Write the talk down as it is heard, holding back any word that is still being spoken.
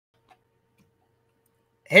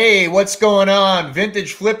Hey, what's going on?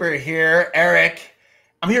 Vintage Flipper here, Eric.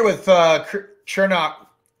 I'm here with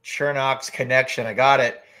Cernoch's connection. I got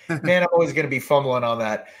it. Man, I'm always going to be fumbling on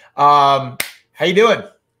that. How you doing?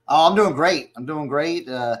 Oh, I'm doing great. I'm doing great.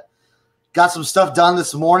 Got some stuff done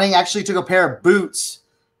this morning. Actually took a pair of boots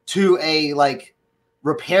to a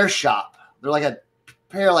repair shop. They're like a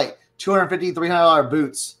pair of $250, $300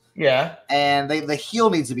 boots. Yeah. And the heel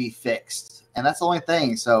needs to be fixed. And that's the only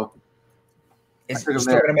thing. So it's still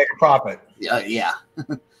going to make a profit. Yeah.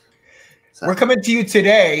 So. We're coming to you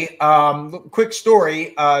today. Quick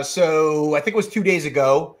story. So I think it was 2 days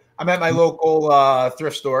ago. I'm at my local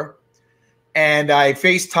thrift store. And I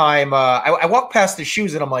FaceTime. I walked past the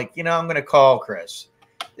shoes, and I'm like, I'm going to call Chris.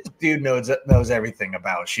 This dude knows everything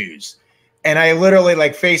about shoes. And I literally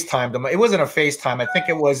FaceTimed him. It wasn't a FaceTime. I think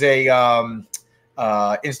it was a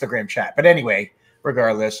Instagram chat. But anyway,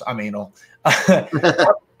 regardless, I'm anal.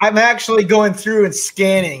 I'm actually going through and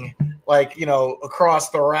scanning, across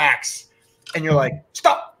the racks. And you're like,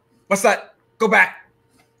 stop. What's that? Go back.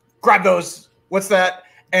 Grab those. What's that?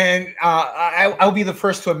 And I'll be the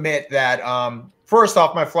first to admit that, first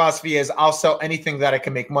off, my philosophy is I'll sell anything that I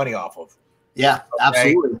can make money off of. Yeah,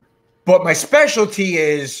 absolutely. But my specialty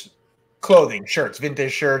is clothing, shirts,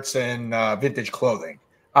 vintage shirts, and vintage clothing.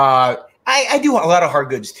 I do a lot of hard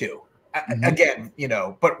goods too. Again,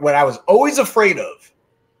 but what I was always afraid of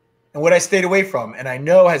and what I stayed away from, and I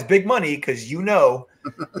know has big money because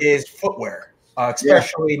is footwear,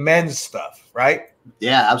 especially men's stuff, right?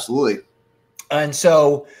 Yeah, absolutely. And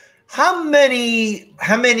so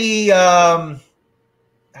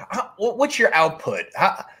what's your output?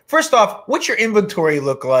 First off, what's your inventory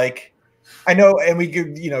look like? I know, and we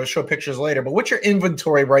could, show pictures later, but what's your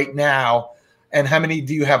inventory right now? And how many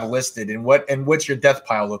do you have listed? And what's your death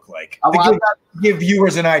pile look like? Give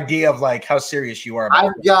viewers an idea of how serious you are about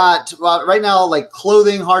I've got right now,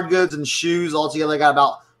 clothing, hard goods, and shoes altogether. I got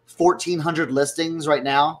about 1,400 listings right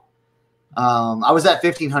now. I was at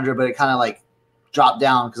 1,500, but it kind of dropped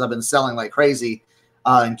down because I've been selling like crazy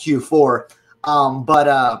in Q4.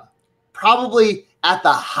 But probably at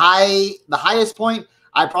the highest point,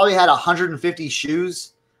 I probably had 150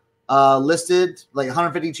 shoes listed,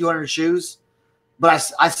 150, 200 shoes.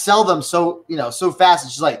 But I sell them so fast.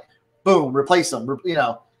 It's just boom, replace them,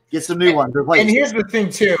 get some new ones, replace. And here's the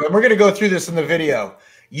thing too, and we're going to go through this in the video.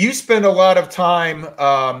 You spend a lot of time,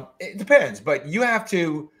 it depends, but you have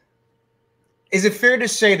to, is it fair to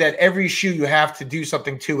say that every shoe you have to do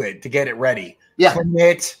something to it to get it ready? Yeah.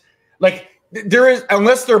 Commit, there is,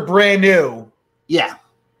 unless they're brand new. Yeah.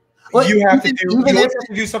 Well, you have to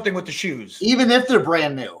do something with the shoes. Even if they're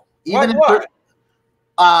brand new. What?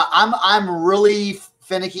 I'm really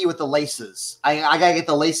finicky with the laces. I gotta get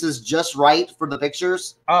the laces just right for the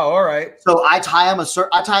pictures. Oh, all right. So I tie them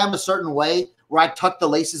a certain way where I tuck the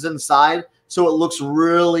laces inside so it looks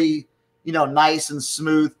really, nice and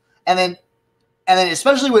smooth. And then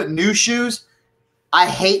especially with new shoes, I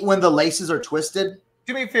hate when the laces are twisted.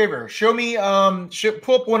 Do me a favor. Show me.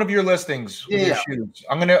 Pull up one of your listings with your shoes.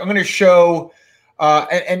 I'm gonna show.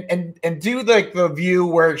 And do the view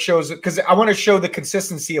where it shows it, because I want to show the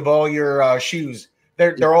consistency of all your shoes.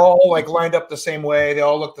 They're all lined up the same way. They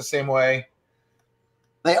all look the same way.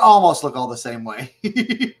 They almost look all the same way.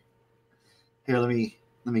 Here, let me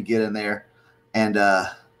get in there and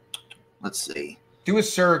let's see. Do a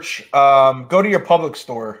search. Go to your public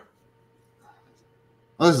store.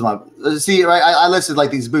 Well, this is my see right. I listed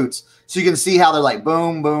these boots, so you can see how they're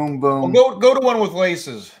boom, boom, boom. Well, go to one with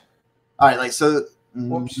laces. All right, so.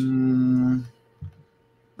 Whoops.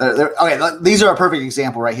 Okay, these are a perfect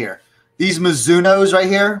example right here. These Mizunos right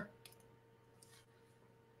here.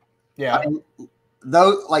 Yeah. I mean,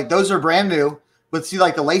 those are brand new, but see,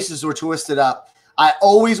 the laces were twisted up. I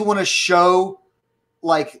always want to show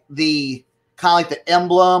the kind of the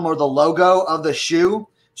emblem or the logo of the shoe,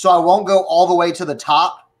 so I won't go all the way to the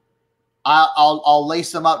top. I'll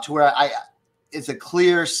lace them up to where it's a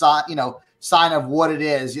clear sign, sign of what it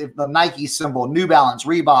is. The Nike symbol, New Balance,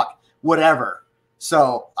 Reebok, whatever.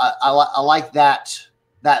 So I like that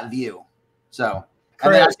view. So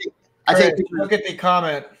Chris, I take look at the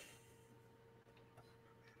comment.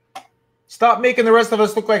 Stop making the rest of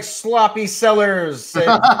us look like sloppy sellers. Said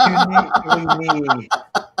uniquely me.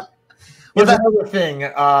 Here's another thing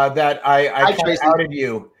that I outed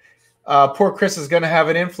you. Poor Chris is going to have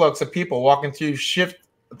an influx of people walking through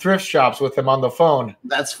thrift shops with him on the phone.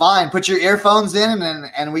 That's fine. Put your earphones in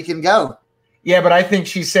and we can go. Yeah, but I think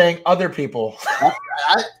she's saying other people.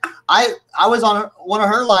 I was on one of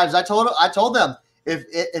her lives. I told them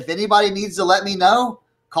if anybody needs to let me know,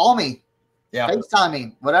 call me. Yeah. FaceTime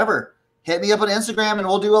me, whatever. Hit me up on Instagram and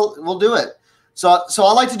we'll do it. So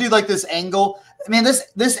I like to do like this angle. I mean,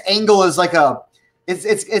 this angle is like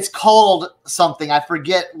it's called something. I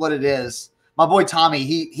forget what it is. My boy Tommy,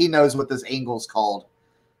 he knows what this angle is called.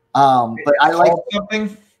 But I like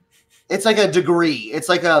something. It's like a degree. It's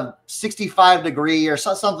like a 65 degree or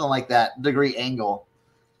something like that degree angle.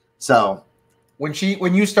 So when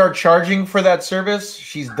you start charging for that service,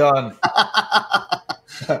 she's done.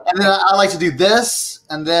 And then I like to do this,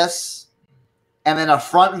 and then a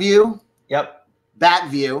front view. Yep. Back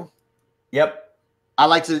view. Yep. I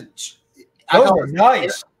like to. Those are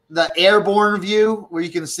nice. The airborne view where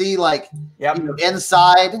you can see like yep.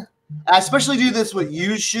 Inside. And I especially do this with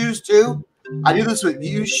used shoes too. I do this with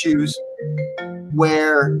used shoes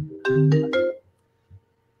where you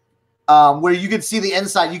can see the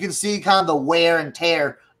inside. You can see kind of the wear and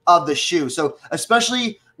tear of the shoe. So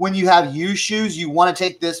especially when you have used shoes, you want to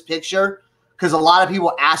take this picture because a lot of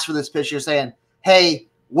people ask for this picture saying, hey,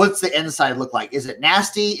 what's the inside look like? Is it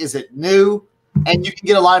nasty? Is it new? And you can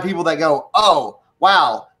get a lot of people that go, oh,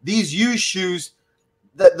 wow, these used shoes,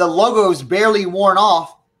 the logo is barely worn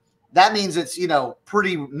off. That means it's,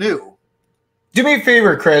 pretty new. Do me a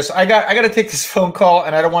favor, Chris. I got to take this phone call,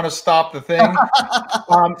 and I don't want to stop the thing.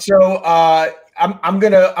 I'm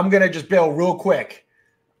gonna just bail real quick.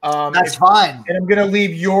 That's fine. And I'm gonna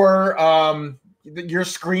leave your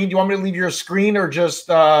screen. Do you want me to leave your screen or just?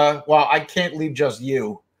 Well, I can't leave just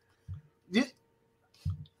you. Yeah.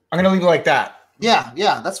 I'm gonna leave it like that.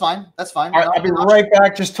 Yeah, that's fine. That's fine. All right, I'll be right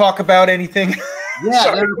back. Just talk about anything.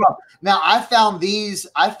 Yeah, no problem. Now I found these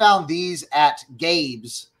at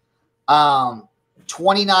Gabe's,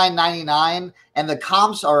 $29.99, and the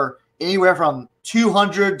comps are anywhere from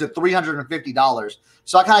 $200 to $350.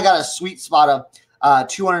 So I kind of got a sweet spot of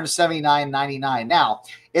 $279.99. Now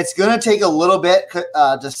it's going to take a little bit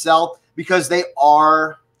to sell because they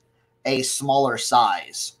are a smaller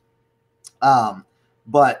size.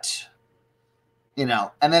 But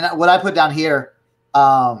and then what I put down here,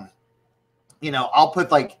 I'll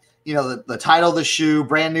put like, the title of the shoe,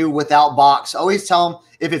 brand new without box. Always tell them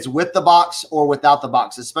if it's with the box or without the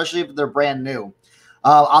box, especially if they're brand new.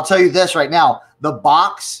 I'll tell you this right now. The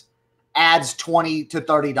box adds $20 to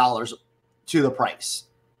 $30 to the price.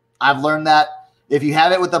 I've learned that if you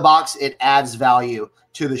have it with the box, it adds value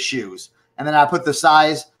to the shoes. And then I put the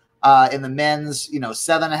size in the men's,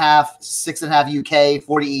 7.5, 6.5 UK,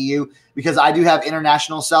 40 EU, because I do have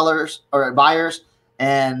international sellers or buyers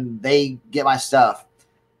and they get my stuff.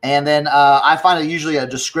 And then I find usually a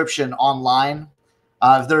description online.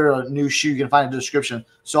 If they're a new shoe, you can find a description.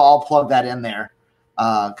 So I'll plug that in there.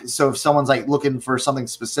 So if someone's like looking for something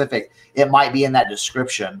specific, it might be in that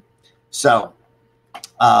description. So,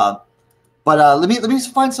 let me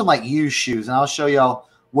find some like used shoes, and I'll show y'all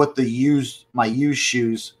what my used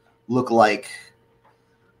shoes look like.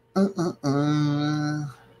 All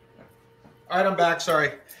right, I'm back.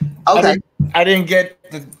 Sorry. Okay. I didn't get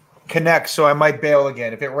the connect, so I might bail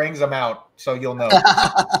again. If it rings, I'm out, so you'll know.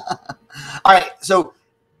 All right, so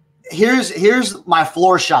here's my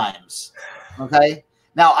floor shimes. Okay.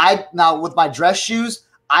 Now with my dress shoes,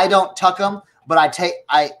 I don't tuck them, but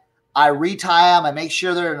I retie them. I make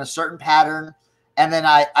sure they're in a certain pattern, and then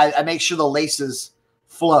I make sure the laces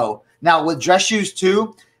flow. Now with dress shoes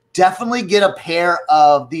too, definitely get a pair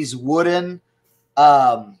of these wooden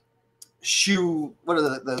shoe. What are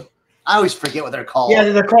the I always forget what they're called. Yeah,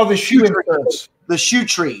 they're called the shoe inserts. The shoe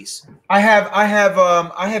trees. I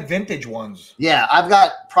have vintage ones. Yeah, I've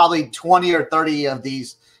got probably 20 or 30 of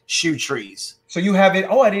these shoe trees. So you have it.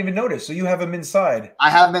 Oh, I didn't even notice. So you have them inside. I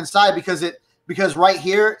have them inside because right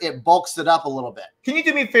here it bulks it up a little bit. Can you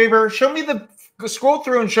do me a favor? Scroll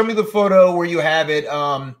through and show me the photo where you have it.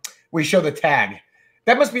 Where you show the tag.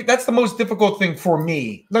 That's the most difficult thing for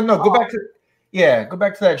me. No, go back to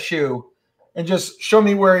that shoe. And just show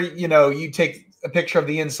me where, you take a picture of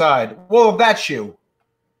the inside. Well, of that shoe.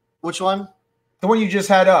 Which one? The one you just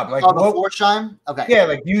had up. Like the floor shine? Okay. Yeah,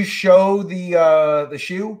 like you show the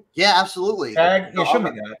shoe? Yeah, absolutely. Are show me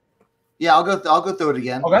that. Yeah, I'll go through it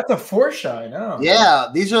again. Oh, that's a floor shine. Oh. Yeah,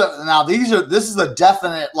 this is a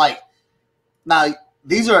definite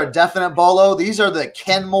these are a definite bolo. These are the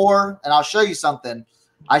Kenmore, and I'll show you something.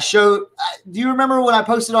 Do you remember when I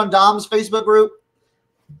posted on Dom's Facebook group?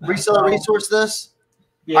 Reseller resource this.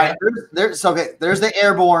 Yeah. All right, there's the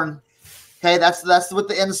airborne. Okay, that's what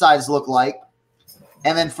the insides look like.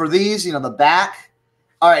 And then for these, the back.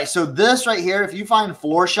 All right, so this right here, if you find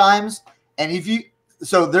floor shimes, and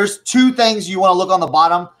there's two things you want to look on the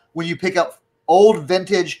bottom when you pick up old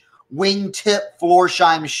vintage wingtip floor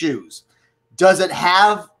shime shoes. Does it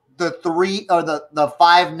have the 3 or the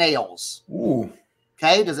 5 nails? Ooh.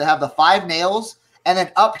 Okay, does it have the 5 nails? And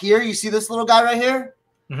then up here, you see this little guy right here?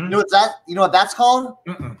 Mm-hmm. You know what's that? You know what that's called?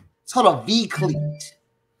 Mm-mm. It's called a V cleat.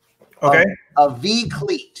 Okay. A V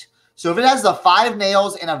cleat. So if it has the 5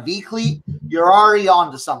 nails and a V cleat, you're already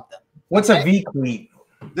on to something. What's a V cleat?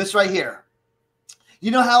 This right here.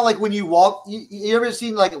 You know how like when you walk, you ever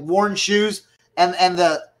seen like worn shoes and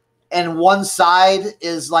one side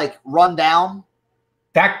is like run down?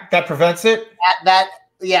 That prevents it?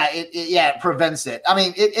 It prevents it. I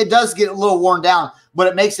mean, it does get a little worn down, but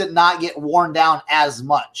it makes it not get worn down as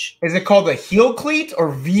much. Is it called a heel cleat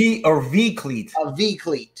or V cleat? A V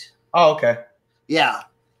cleat. Oh, okay. Yeah.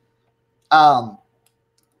 Cool.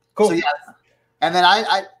 So yeah. And then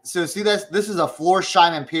so see this is a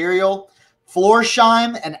Florsheim Imperial.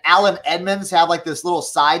 Florsheim and Allen Edmonds have like this little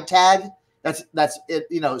side tag that's it,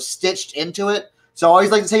 stitched into it. So I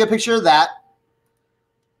always like to take a picture of that.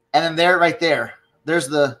 And then right there, there's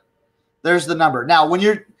the number. Now, when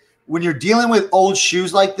you're dealing with old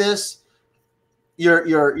shoes like this,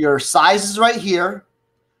 your size is right here,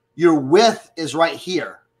 your width is right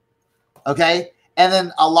here. Okay? And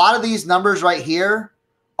then a lot of these numbers right here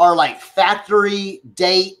are like factory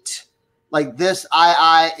date, like this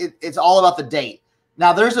it's all about the date.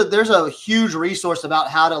 Now there's a huge resource about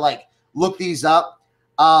how to like look these up.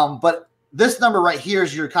 But this number right here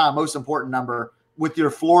is your kind of most important number with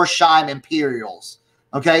your Florsheim Imperials.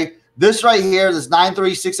 Okay. This right here, this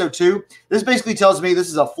 93602, this basically tells me this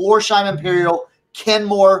is a Florsheim Imperial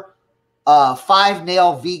Kenmore 5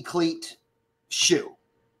 nail V cleat shoe.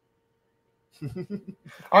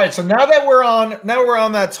 All right. So now we're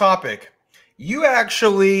on that topic. You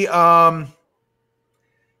actually saw,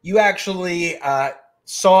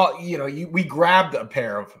 we grabbed a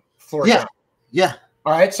pair of Florsheim. Yeah.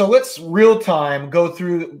 All right. So let's real time go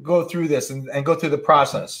through this and go through the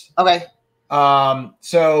process. Okay.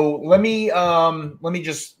 So let me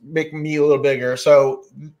just make me a little bigger. So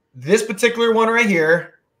this particular one right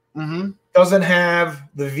here doesn't have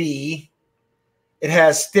the V. It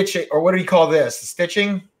has stitching, or what do you call this?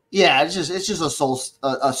 Stitching? Yeah, it's just a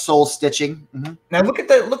sole stitching. Mm-hmm. Now look at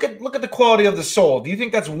the quality of the sole. Do you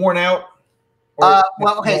think that's worn out? Well,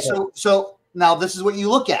 okay. So now this is what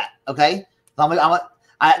you look at. Okay,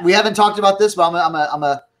 we haven't talked about this,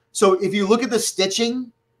 but so if you look at the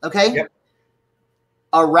stitching, okay, yep.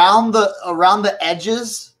 around the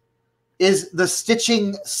edges, is the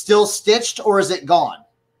stitching still stitched or is it gone?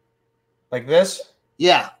 Like this?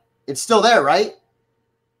 Yeah, it's still there, right?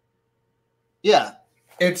 Yeah.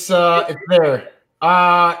 It's there.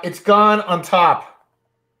 It's gone on top.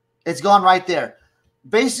 It's gone right there.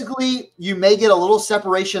 Basically, you may get a little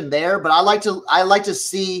separation there, but I like to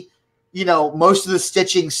see, most of the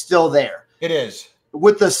stitching still there. It is.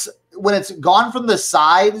 With this, when it's gone from the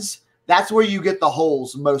sides, that's where you get the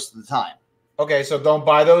holes most of the time. Okay, so don't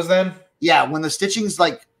buy those then? Yeah, when the stitching's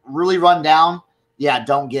like really run down, yeah,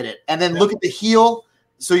 don't get it. And then look at the heel.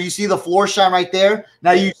 So you see the Florsheim right there.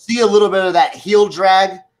 Now you see a little bit of that heel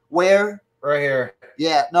drag wear. Right here.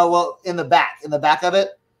 Yeah, no, well, in the back of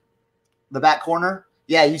it, the back corner.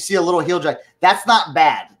 Yeah, you see a little heel drag. That's not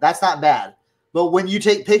bad. That's not bad. But when you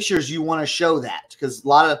take pictures, you want to show that because a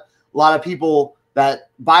lot of people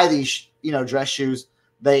that buy these, dress shoes,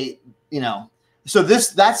 they, so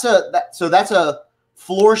that's a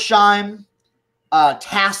Florsheim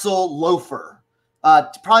tassel loafer.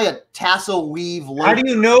 Probably a tassel weave loafer. How do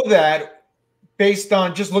you know that based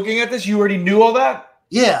on just looking at this? You already knew all that?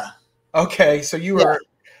 Yeah. Okay, so you were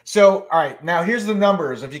so all right. Now here's the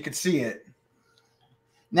numbers if you could see it.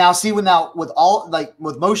 Now see with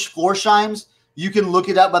most Florsheims, you can look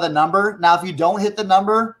it up by the number. Now if you don't hit the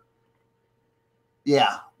number,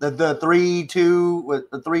 yeah, the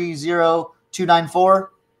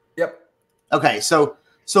 30294. Yep. Okay, so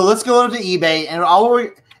let's go to eBay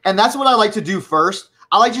and that's what I like to do first.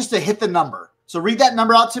 I like just to hit the number. So read that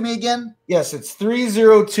number out to me again. Yes, it's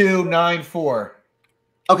 30294.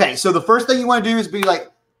 Okay, so the first thing you want to do is be like,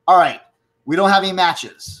 all right, we don't have any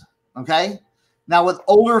matches. Okay. Now with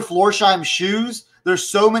older Florsheim shoes, there's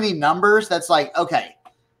so many numbers that's like, okay,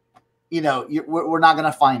 we're not going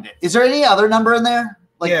to find it. Is there any other number in there?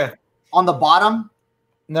 Like on the bottom?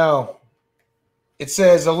 No. It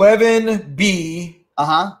says 11B.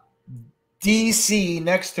 DC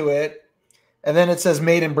next to it, and then it says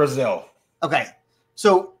made in Brazil. Okay.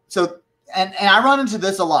 So and I run into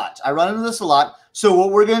this a lot. So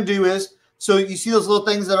what we're going to do is, so you see those little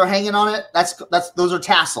things that are hanging on it? Those are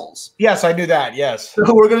tassels. Yes, I knew that. Yes.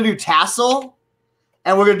 So we're going to do tassel,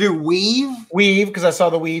 and we're going to do weave. Weave, because I saw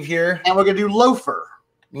the weave here. And we're going to do loafer.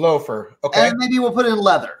 Loafer. Okay. And maybe we'll put in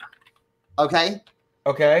leather. Okay.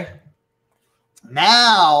 Okay.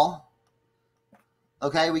 Now,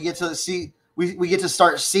 okay, we get to see. we get to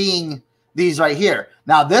start seeing these right here.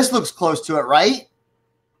 Now this looks close to it, right?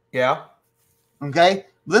 Yeah. Okay.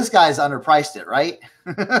 This guy's underpriced it, right?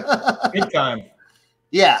 Big time.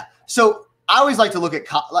 Yeah. So I always like to look at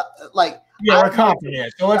we're comping here.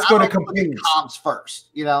 So let's go to comps first.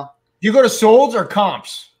 You know, you go to solds or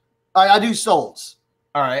comps? I do solds.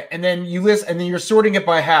 All right, and then you list, and then you're sorting it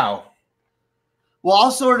by how? Well,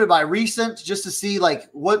 I'll sort it by recent just to see like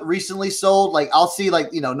what recently sold. Like I'll see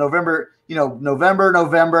like November,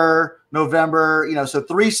 November. So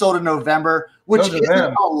 3 sold in November, which isn't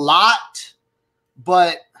a lot,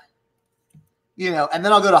 but and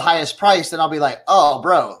then I'll go to highest price and I'll be like, oh,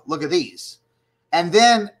 bro, look at these. And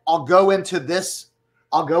then I'll go into this.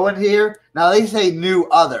 I'll go in here. Now they say new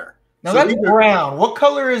other. Now that's brown. What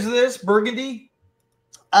color is this? Burgundy?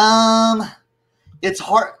 It's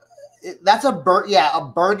hard. That's a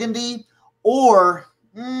burgundy or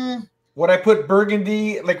would I put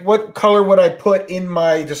burgundy? Like what color would I put in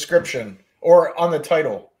my description or on the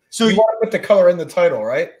title? So you want to put the color in the title,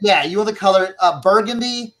 right? Yeah, you want the color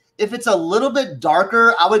burgundy. If it's a little bit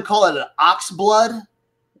darker, I would call it an ox blood.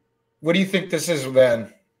 What do you think this is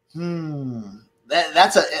then?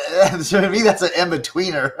 That's to me that's an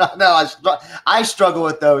in-betweener. No, I struggle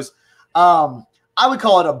with those. I would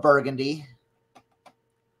call it a burgundy.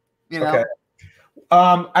 Okay.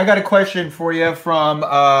 I got a question for you from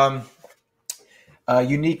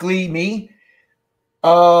Uniquely Me.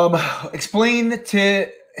 Explain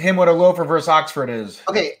to him what a loafer versus Oxford is.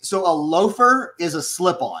 Okay, so a loafer is a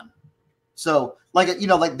slip-on. So like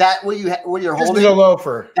that what you're holding. This is a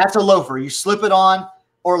loafer. That's a loafer. You slip it on,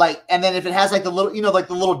 and then if it has like the little like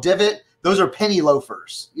the little divot, those are penny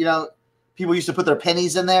loafers. People used to put their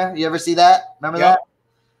pennies in there. You ever see that? Remember that?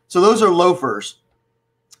 So those are loafers.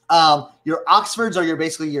 Your Oxfords are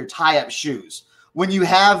basically your tie-up shoes. When you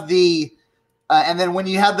have the and then when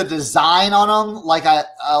you have the design on them, like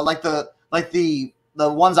the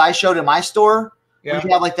ones I showed in my store, you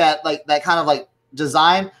have like that kind of like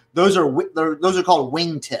design. Those are called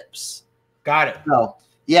wing tips. Got it. So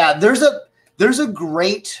yeah, there's a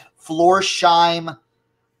great Florsheim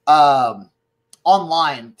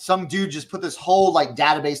online. Some dude just put this whole like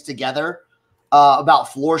database together about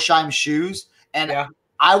Florsheim shoes, and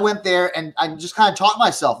I went there and I just kind of taught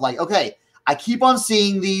myself like, okay, I keep on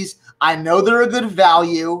seeing these. I know they're a good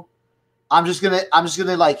value. I'm just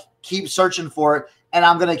gonna like keep searching for it, and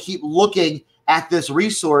I'm gonna keep looking at this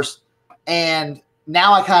resource. And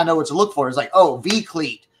now I kind of know what to look for. It's like, oh, V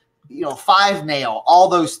cleat, 5 nail, all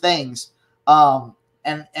those things. And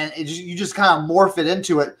you just kind of morph it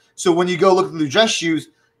into it. So when you go looking through dress shoes,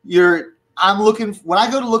 when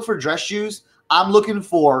I go to look for dress shoes, I'm looking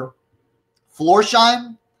for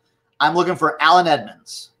Florsheim. I'm looking for Allen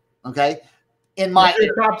Edmonds. Okay. In my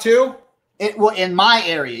top 2? In my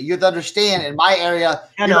area, you have to understand. In my area,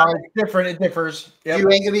 I know it's different. It differs. Yep. You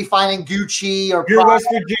ain't gonna be finding Gucci or you're West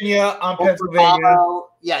Virginia. I'm Pennsylvania.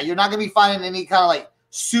 Yeah, you're not gonna be finding any kind of like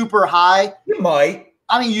super high. You might.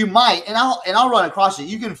 I mean, you might, and I'll run across it.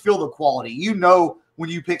 You can feel the quality. When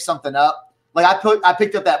you pick something up. Like I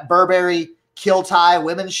picked up that Burberry Kill Tie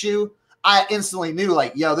women's shoe. I instantly knew,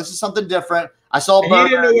 like, yo, this is something different. I saw Burberry. You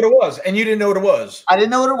didn't know what it was, and you didn't know what it was. I didn't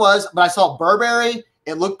know what it was, but I saw Burberry.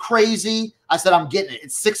 It looked crazy. I said, I'm getting it.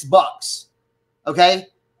 It's $6. Okay.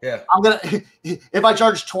 Yeah. If I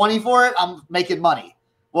charge 20 for it, I'm making money.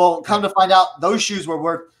 Well, come to find out, those shoes were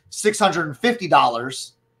worth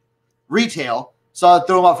 $650 retail. So I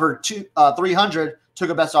threw them up for $300. Took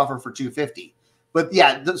a best offer for $250. But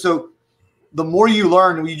yeah, so the more you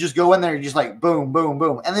learn, you just go in there, you just like boom, boom,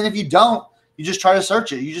 boom, and then if you don't, you just try to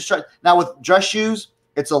search it. You just try. Now with dress shoes,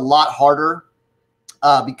 it's a lot harder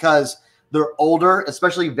because they're older,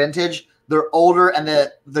 especially vintage. They're older, and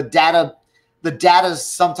the data's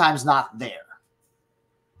sometimes not there.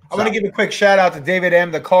 I want to give a quick shout out to David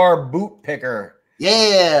M, the car boot picker.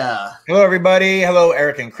 Yeah. Hello, everybody. Hello,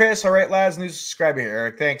 Erik and Chris. All right, lads, new subscriber here.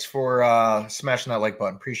 Erik, thanks for smashing that like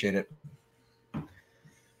button. Appreciate it.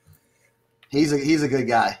 He's a good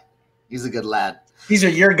guy. He's a good lad. These are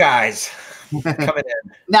your guys coming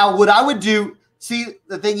in. Now, what I would do, see,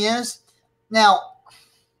 the thing is, now,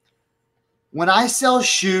 when I sell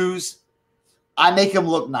shoes, I make them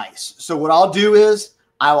look nice. So what I'll do is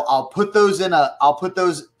I would put those in a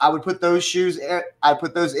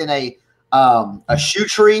shoe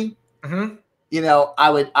tree. Mm-hmm.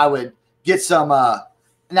 I would get some,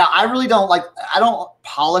 now I really I don't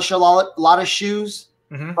polish a lot of shoes.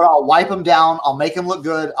 Mm-hmm. But I'll wipe them down. I'll make them look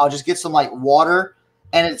good. I'll just get some like water,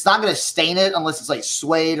 and it's not going to stain it unless it's like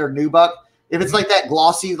suede or nubuck. If it's like that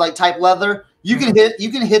glossy like type leather, you can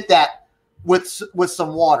hit that with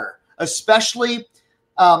some water. Especially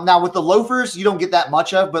Now with the loafers, you don't get that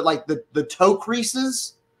much of, but like the toe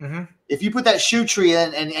creases, if you put that shoe tree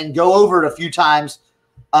in and go over it a few times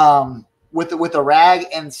with a rag,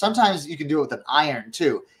 and sometimes you can do it with an iron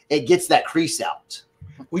too, it gets that crease out.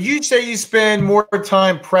 Would you say you spend more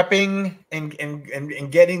time prepping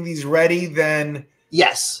and getting these ready than?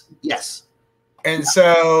 Yes. And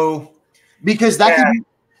so, because that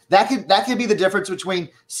could be the difference between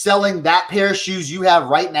selling that pair of shoes you have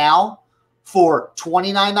right now for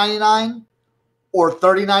 $29.99 or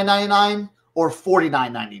 $39.99 or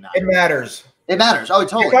 $49.99. It matters. It matters. Oh,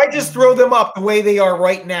 totally. If I just throw them up the way they are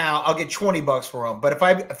right now, I'll get $20 for them. But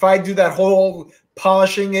if I do that whole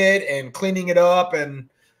polishing it and cleaning it up and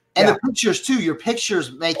the pictures too, your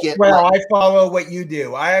pictures make it. Well, I follow what you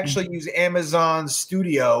do. I actually use Amazon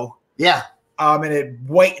Studio. Yeah. And it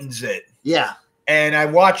whitens it. Yeah. And I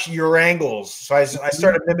watch your angles. So I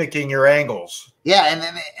started mimicking your angles.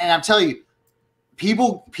 Yeah, and I'm telling you,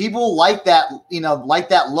 people like that, like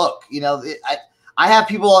that look. I have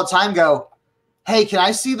people all the time go, "Hey, can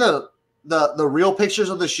I see the real pictures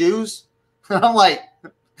of the shoes?" And I'm like,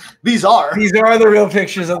 These are the real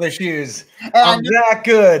pictures of the shoes. And I'm that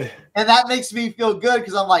good. And that makes me feel good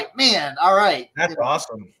because I'm like, man, all right. That's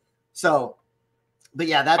awesome. So, but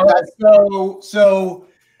yeah, so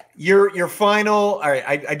your final, all right,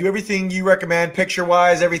 I do everything you recommend,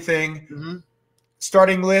 picture-wise, everything.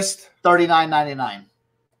 Starting list? $39.99.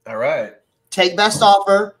 All right. Take best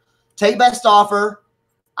offer.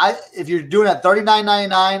 If you're doing it at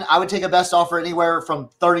 $39.99, I would take a best offer anywhere from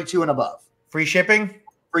 $32 and above. Free shipping?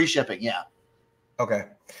 Free shipping, yeah. Okay.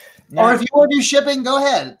 Now, or if you want to do shipping, go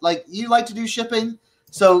ahead. Like you like to do shipping,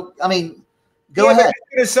 so I mean, go ahead.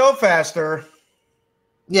 It's going to sell faster.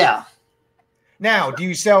 Yeah. Now, do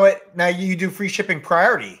you sell it? Now you do free shipping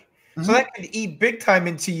priority, so that could eat big time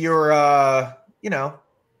into your, No.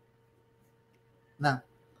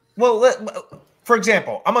 Well, for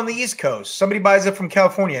example, I'm on the East Coast. Somebody buys it from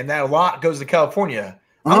California, and that a lot goes to California.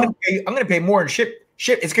 I'm going to pay more in ship.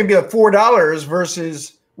 It's going to be like $4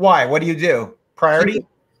 versus why? What do you do? Priority?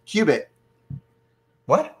 Qubit.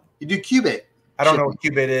 What? You do Qubit. I don't know what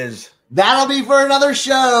Qubit is. That'll be for another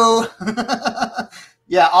show.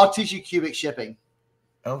 Yeah, I'll teach you Qubit shipping.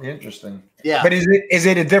 Oh, interesting. Yeah. But is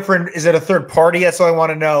it a third party? That's all I want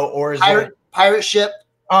to know. Or is it Pirate Ship?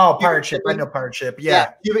 Oh, Pirate Ship. I know Pirate Ship.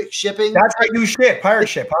 Yeah. Qubit shipping. That's how you ship. Pirate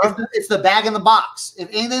Ship, huh? It's the bag in the box. If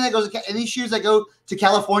anything that goes, any shoes that go to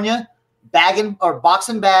California, box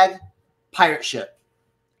and bag, Pirate Ship.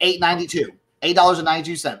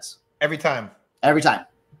 $8.92 every time.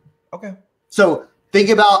 Okay. So think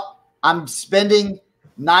about, I'm spending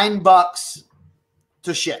 $9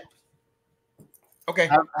 to ship. Okay.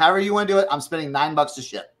 However you want to do it, I'm spending $9 to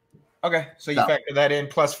ship. Okay. So you factor that in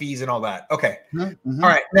plus fees and all that. Okay. All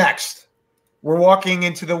right. Next, we're walking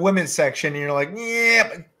into the women's section, and you're like, yeah,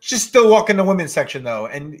 but just still walk in the women's section though,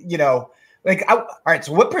 and all right.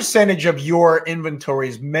 So what percentage of your inventory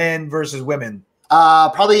is men versus women?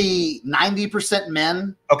 Probably 90%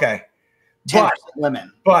 men. Okay. 10%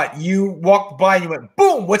 women. But you walked by and you went,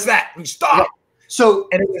 boom, what's that? And you stopped. Yeah. So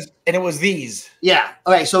it was these. Yeah.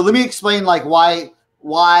 Okay. So let me explain like why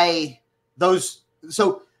those.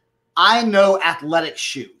 So I know athletic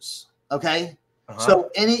shoes. Okay.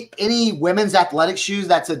 So any women's athletic shoes,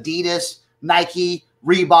 that's Adidas, Nike,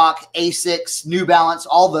 Reebok, Asics, New Balance,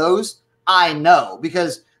 all those I know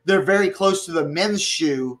because they're very close to the men's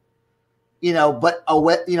shoe. But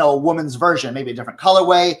a woman's version, maybe a different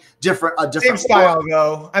colorway, a different same style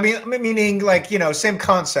though. I mean, meaning like same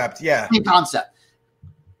concept, yeah. Same concept,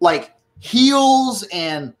 like heels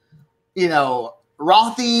and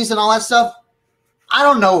Rothy's and all that stuff. I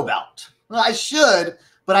don't know about. Well, I should,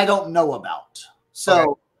 but I don't know about.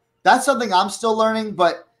 So that's something I'm still learning.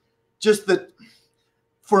 But just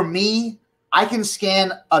for me, I can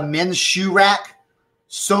scan a men's shoe rack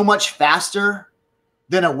so much faster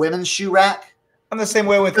than a women's shoe rack. I'm the same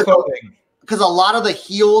way with clothing. Because a lot of the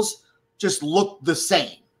heels just look the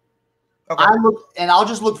same. Okay. I'll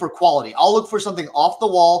just look for quality. I'll look for something off the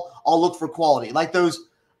wall. I'll look for quality. Like those,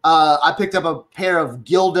 I picked up a pair of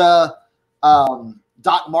Gilda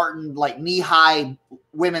Doc Martin like knee-high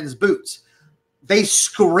women's boots. They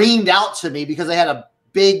screamed out to me because they had a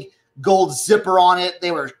big gold zipper on it.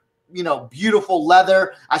 They were, beautiful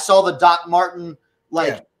leather. I saw the Doc Martin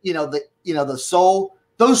the sole.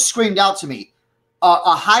 Those screamed out to me.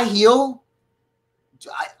 A high heel,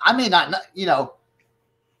 I may not, you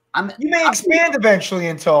may expand eventually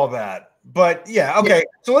into all that, but yeah, okay. Yeah.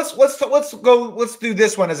 So let's do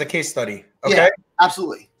this one as a case study. Okay, yeah,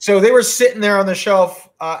 absolutely. So they were sitting there on the shelf,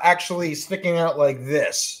 actually sticking out like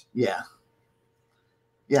this. Yeah.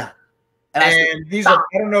 And I said, these are,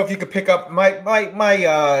 I don't know if you could pick up my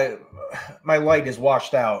light is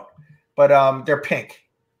washed out, but they're pink.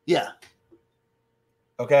 Yeah.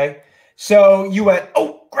 Okay. So you went,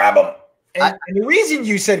 oh, grab them. And the reason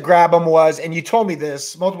you said grab them was, and you told me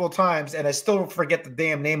this multiple times, and I still forget the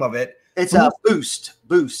damn name of it. It's a Boost.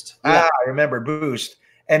 Yeah. I remember Boost.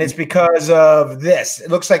 And it's because of this. It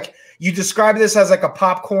looks like you described this as like a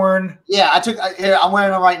popcorn. Yeah, I'm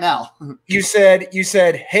wearing them right now. You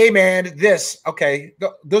said, hey man, this. Okay.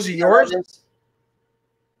 Those are yours?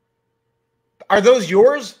 Are those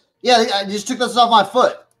yours? Yeah, I just took this off my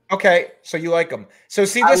foot. Okay. So you like them. So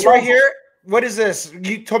see this right here? What is this?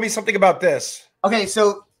 You told me something about this. Okay,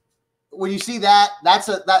 so when you see that, that's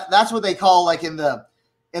what they call, like, in the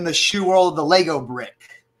shoe world, the Lego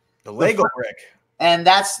brick. The Lego brick. And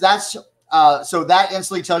that's so that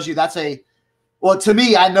instantly tells you that's to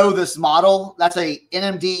me, I know this model. That's a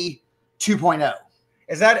NMD 2.0.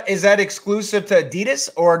 Is that exclusive to Adidas,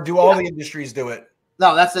 or do all the industries do it?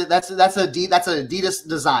 No, that's an Adidas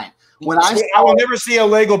design. I will never see a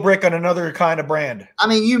Lego brick on another kind of brand. I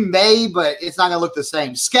mean, you may, but it's not gonna look the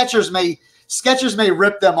same. Skechers may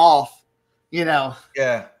rip them off, you know.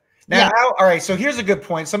 Yeah. Now, all right. So here's a good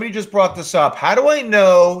point. Somebody just brought this up. How do I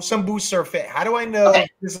know some boosts are fake? How do I know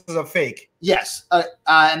this is a fake? Yes,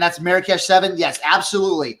 and that's Marrakesh 7. Yes,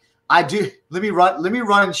 absolutely. I do. Let me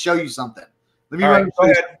run and show you something. Let me run. Go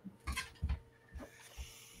ahead.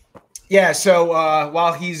 Yeah. So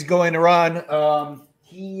while he's going to run,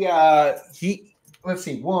 he let's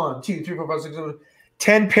see, 1, 2, 3, 4, 5, 6, 7,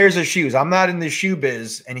 10 pairs of shoes. I'm not in the shoe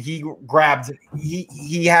biz, and he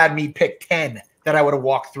had me pick 10 that I would have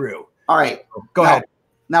walked through. All right, go ahead.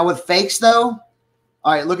 Now with fakes though,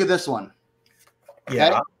 all right, look at this one.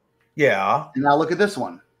 Okay? Yeah. And now look at this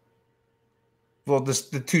one. Well, the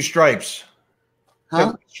two stripes.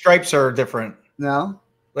 Huh? The stripes are different. No.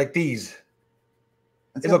 Like these.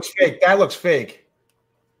 It looks fake. That looks fake.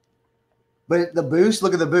 But the Boost,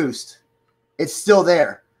 look at the Boost. It's still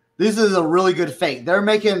there. This is a really good fake. They're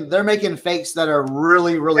making fakes that are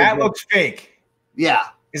really, really good. That looks fake. Yeah.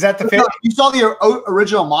 Is that the fake? If you saw the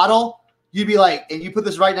original model, you'd be like, and you put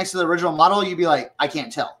this right next to the original model, you'd be like, I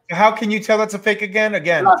can't tell. How can you tell that's a fake again?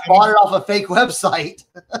 Again, I bought it off a fake website.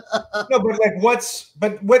 No, but like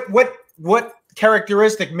what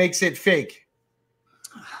characteristic makes it fake?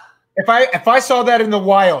 If I saw that in the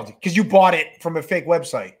wild, because you bought it from a fake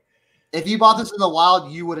website. If you bought this in the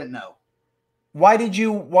wild, you wouldn't know. Why did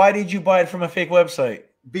you buy it from a fake website?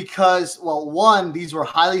 Because, well, one, these were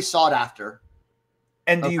highly sought after.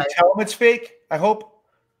 And do you tell them it's fake? I hope.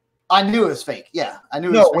 I knew it was fake. Yeah, I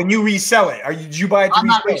knew. No, when you resell it, did you buy it? I'm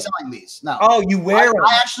not reselling these. No. Oh, you wear them.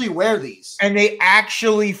 I actually wear these, and they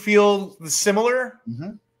actually feel similar.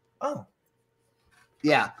 Mm-hmm. Oh,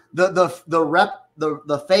 yeah.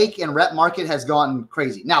 The fake and rep market has gone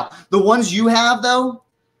crazy. Now, the ones you have though,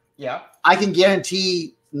 yeah, I can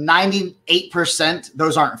guarantee 98%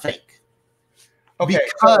 those aren't fake. Okay,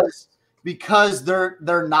 because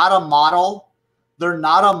they're not a model. They're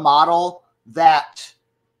not a model that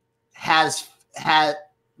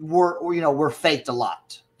were faked a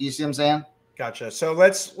lot. You see what I'm saying? Gotcha. So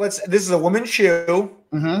let's this is a woman's shoe,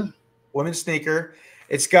 women's sneaker.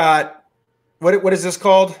 It's got what is this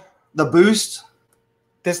called? The Boost.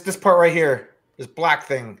 This part right here, this black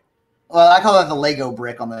thing. Well, I call that the Lego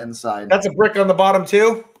brick on the inside. That's a brick on the bottom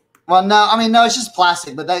too. Well, no, I mean no, it's just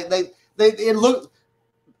plastic, but it look.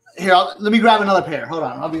 Here, let me grab another pair. Hold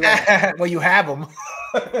on, I'll be right. Well, you have them.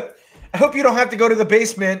 I hope you don't have to go to the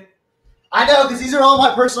basement. I know, because these are all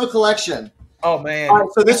my personal collection. Oh man! All right,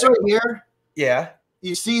 so this right here. Yeah.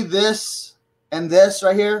 You see this and this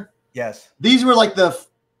right here? Yes. These were like the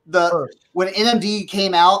when NMD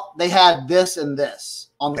came out, they had this and this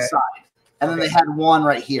on the side, and then they had one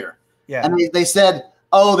right here. Yeah. And they said,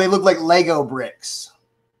 "Oh, they look like Lego bricks."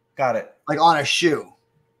 Got it. Like on a shoe.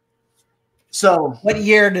 So, what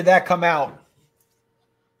year did that come out?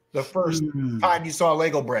 The first time you saw a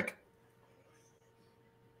Lego brick?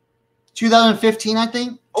 2015, I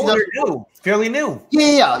think. Oh, they're new, fairly new.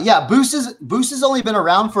 Yeah. Boost has only been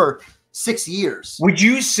around for 6 years. Would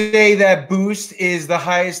you say that Boost is the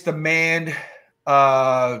highest demand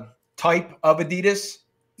type of Adidas?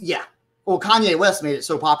 Yeah. Well, Kanye West made it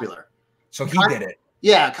so popular. So he did it.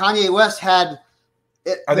 Yeah, Kanye West had.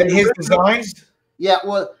 Are they his designs? Yeah.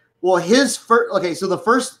 Well, his first. Okay, so the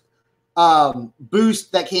first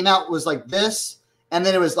Boost that came out was like this, and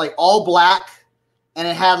then it was like all black, and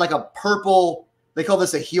it had like a purple. They call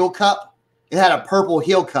this a heel cup. It had a purple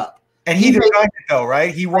heel cup. And he designed it though,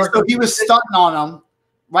 right? He worked. So he was stunting on them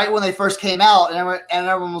right when they first came out, and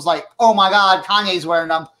everyone was like, "Oh my God, Kanye's wearing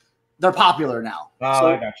them. They're popular now." Oh,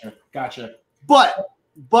 I gotcha. Gotcha. But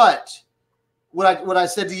what I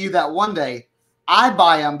said to you that one day, I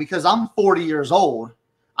buy them because I'm 40 years old.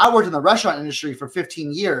 I worked in the restaurant industry for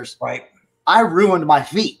 15 years. Right. I ruined my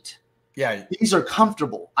feet. Yeah. These are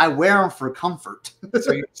comfortable. I wear them for comfort.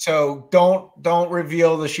 So don't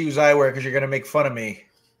reveal the shoes I wear because you're going to make fun of me.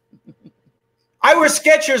 I wear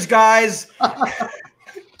Skechers, guys.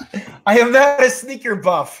 I am not a sneaker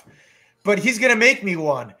buff, but he's going to make me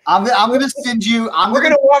one. I'm going to send you. We're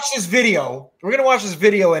going to watch this video. We're going to watch this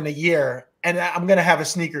video in a year, and I'm going to have a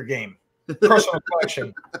sneaker game, personal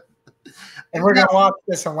collection. And we're going to watch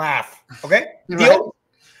this and laugh. Okay? Deal? Right.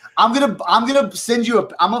 I'm gonna send you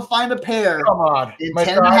I'm gonna find a pair in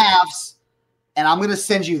 10 and a halves, and I'm gonna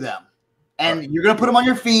send you them. And you're gonna put them on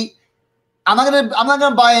your feet. I'm not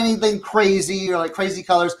gonna buy anything crazy or like crazy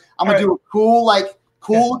colors. I'm gonna do a cool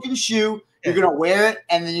looking shoe. You're gonna wear it,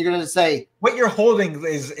 and then you're gonna say what you're holding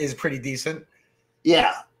is pretty decent.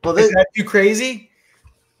 Yeah. Well, is that too crazy?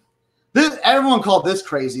 Everyone called this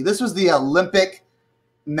crazy. This was the Olympic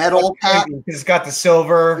metal cap. It's got the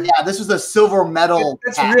silver. Yeah, this was the silver metal.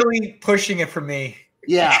 That's really pushing it for me.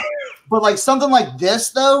 Yeah, but like something like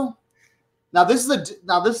this though. Now this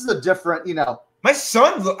is a different. My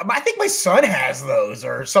son. I think my son has those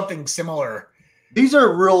or something similar. These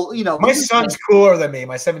are real. My son's cooler than me.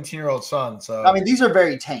 My 17-year-old son. So I mean, these are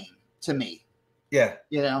very tame to me. Yeah.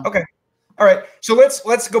 Okay. All right. So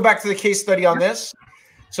let's go back to the case study on this.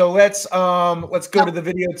 So let's go to the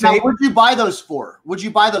videotape. Now, what'd you buy those for? What'd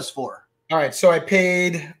you buy those for? All right, so I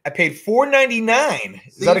paid $4.99.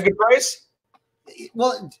 Is that a good price?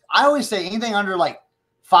 Well, I always say anything under like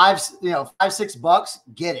 $5-6,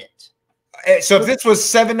 get it. So if this was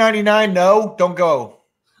 $7.99, no, don't go.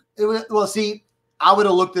 Well, see, I would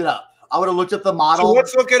have looked it up. I would have looked at the model. So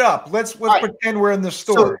let's look it up. Let's pretend we're in the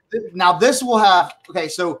store. So now this will have. Okay,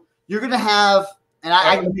 so you're gonna have. And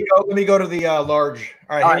let me go to the large.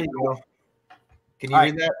 All right, here you go. Can you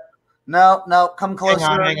read that? No, come closer.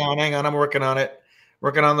 Hang on. I'm working on it.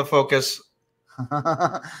 Working on the focus.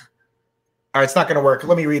 All right, it's not going to work.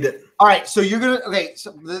 Let me read it. All right, so you're gonna. Okay,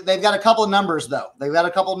 so they've got a couple of numbers though. They've got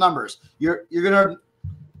a couple of numbers. You're gonna.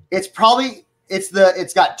 It's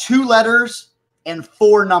got 2 letters and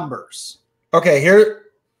 4 numbers. Okay,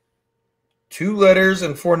 here. 2 letters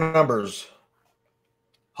and 4 numbers.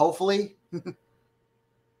 Hopefully.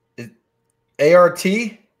 ART?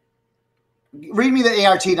 Read me the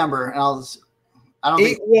ART number, and I don't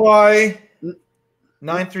 8Y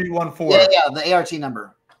 9314. Yeah, the ART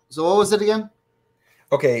number. So what was it again?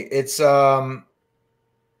 Okay, it's I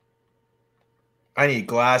need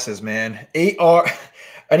glasses, man. I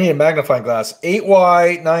need a magnifying glass.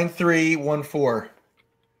 8Y 9314.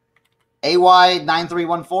 AY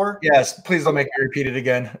 9314? Yes, please don't make me repeat it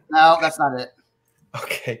again. No, that's not it.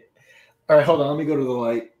 Okay. All right, hold on. Let me go to the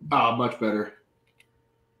light. Oh, much better.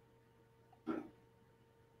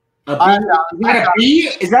 Is that a B?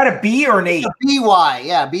 Is that a B or an 8? BY.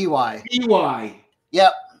 Yeah, BY. BY.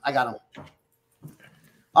 Yep, I got them.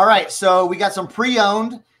 All right, so we got some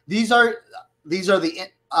pre-owned. These are the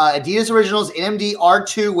Adidas Originals NMD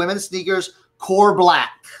R2 women's sneakers, core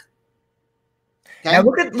black. Okay. Now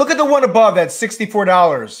look at the one above. That's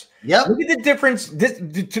 $64. Yep. Look at the difference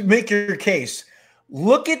to make your case.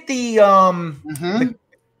 Look at the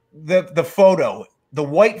photo, the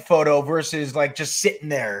white photo versus like just sitting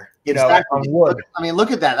there, on wood.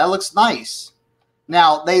 Look at that. That looks nice.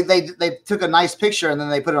 Now they took a nice picture and then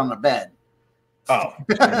they put it on the bed. Oh,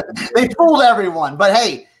 they fooled everyone. But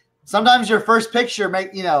hey, sometimes your first picture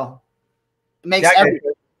makes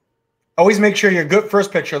everything. Always make sure your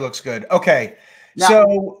first picture looks good. Okay, now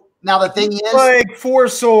the thing is, like 4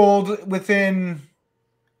 sold within.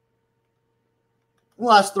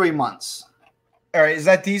 Last 3 months. All right, is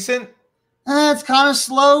that decent? It's kind of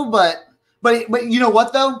slow, but you know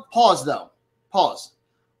what though? Pause.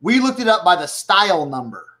 We looked it up by the style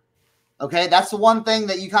number. Okay, that's the one thing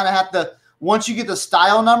that you kind of have to. Once you get the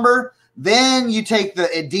style number, then you take the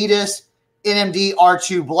Adidas NMD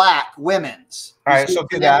R2 Black women's. All right, so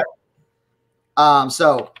do that.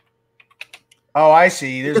 So. Oh, I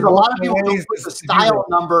see. There's a lot of people don't put the style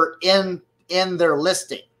number in their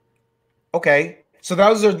listing. Okay. So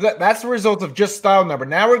that's the result of just style number.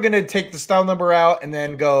 Now we're going to take the style number out and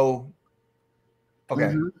then go. Okay.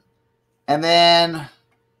 Mm-hmm. And then,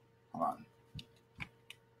 hold on.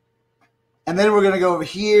 And then we're going to go over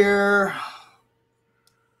here,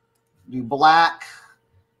 do black.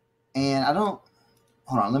 And hold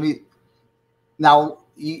on. We're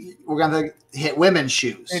going to hit women's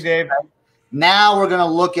shoes. Hey, Dave. Now we're going to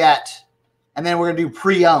look at, and then we're going to do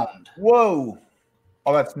pre-owned. Whoa.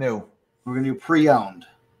 Oh, that's new. We're going to do pre-owned.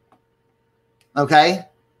 Okay.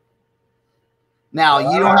 Now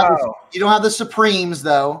Wow. you don't have the Supremes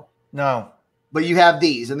though. No. But you have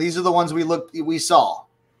these, and these are the ones we saw.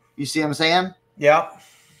 You see what I'm saying? Yeah.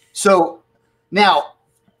 So now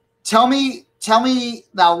tell me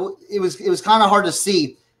now it was kind of hard to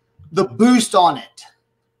see the boost on it.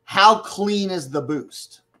 How clean is the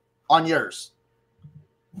boost on yours?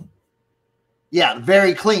 Yeah,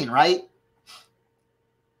 very clean, right?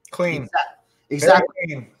 Clean. Exactly.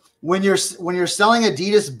 Clean. When you're selling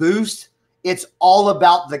Adidas Boost, it's all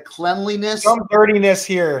about the cleanliness. Some dirtiness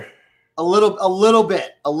here. A little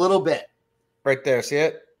bit. Right there. See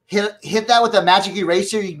it? Hit that with a magic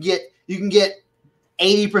eraser. You can get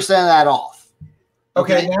 80% of that off.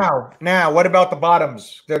 Okay. Now, what about the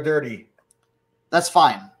bottoms? They're dirty. That's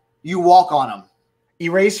fine. You walk on them.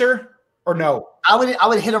 Eraser or no? I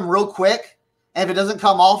would hit them real quick, and if it doesn't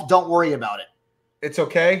come off, don't worry about it. It's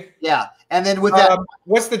okay. Yeah, and then with that,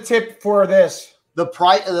 what's the tip for this? The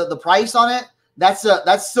price on it. That's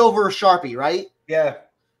silver Sharpie, right? Yeah.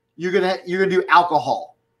 You're gonna do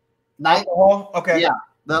alcohol. Alcohol. Okay. Yeah.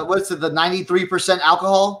 The 93%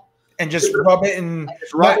 alcohol. And just rub it and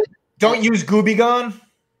don't use Gooby Gone.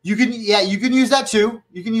 You can use that too.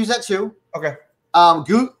 Okay.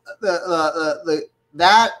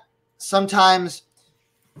 That sometimes,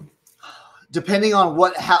 depending on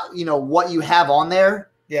what you have on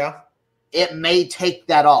there, yeah, it may take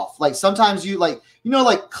that off. Like sometimes like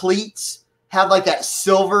cleats have like that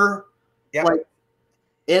silver, like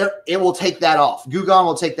it will take that off. Goo Gone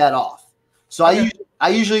will take that off. So I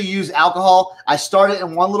usually use alcohol. I start it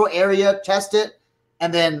in one little area, test it,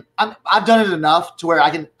 and then I've done it enough to where I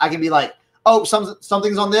can be like, oh,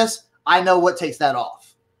 something's on this. I know what takes that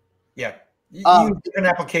off. Yeah. Different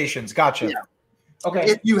applications. Gotcha. Yeah. Okay.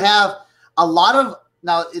 If you have a lot of,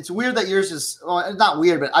 now it's weird that yours is, well, it's not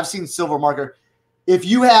weird, but I've seen silver marker. If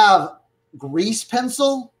you have grease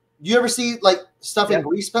pencil, do you ever see like stuff in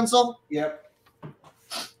grease pencil? Yep.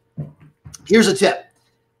 Here's a tip.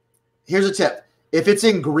 If it's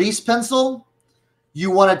in grease pencil,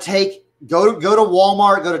 you want to go to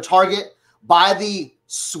Walmart, go to Target, buy the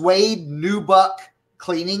suede nubuck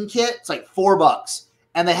cleaning kit. It's like $4,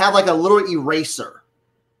 and they have like a little eraser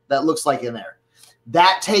that looks like in there.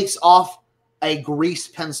 That takes off a grease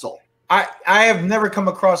pencil. I have never come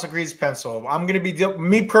across a grease pencil. I'm going to be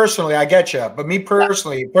me personally. I get you, but me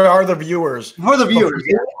personally, for the viewers, I'm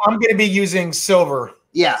going to be using silver.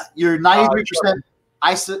 Yeah, you're 93%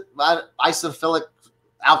 isophilic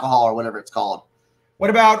alcohol or whatever it's called. What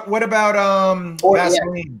about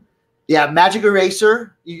Vaseline? Yeah, magic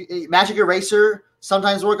eraser. Magic eraser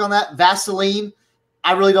sometimes work on that. Vaseline,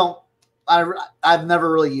 I really don't. I've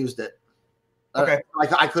never really used it. Okay,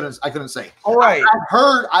 I couldn't say. All right,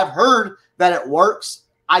 I've heard that it works.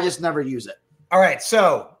 I just never use it. All right,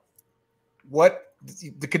 so what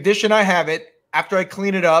the condition I have it after I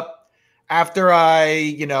clean it up. After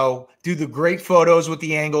I, do the great photos with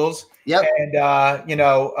the angles, and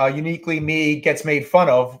uniquely me gets made fun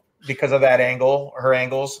of because of that angle, her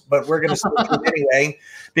angles, but we're gonna stick to it anyway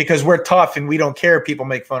because we're tough and we don't care if people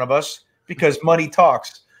make fun of us because money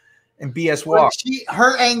talks and BS walks.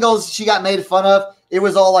 Her angles she got made fun of. It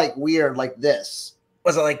was all like weird, like this.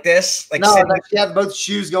 Was it like this? Like no, like she had both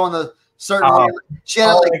shoes going the certain way. She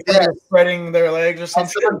had it like this, spreading their legs or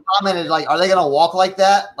something. And someone commented like, "Are they gonna walk like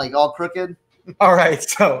that, like all crooked?" All right,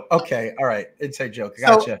 so okay, all right, inside joke.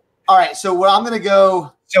 Gotcha. All right, so where I'm gonna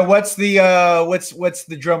go. So what's the what's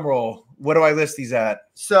the drum roll? What do I list these at?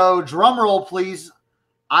 So drum roll, please.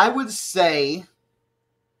 I would say,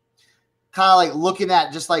 kind of like looking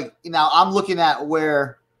at just like I'm looking at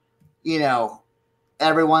where,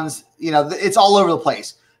 everyone's it's all over the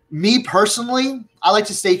place. Me personally, I like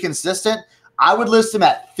to stay consistent. I would list them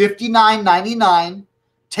at $59.99.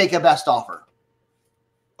 Take a best offer.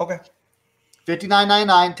 Okay.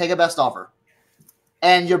 $59.99. Take a best offer.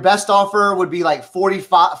 And your best offer would be like 40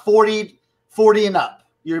 and up.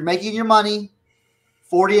 You're making your money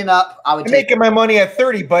 40 and up. I'm making my money at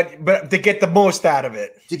 30, but to get the most out of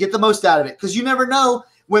it. To get the most out of it. Because you never know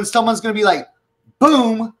when someone's going to be like,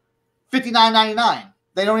 boom, $59.99.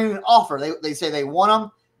 They don't even offer. They say they want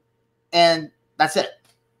them, and that's it.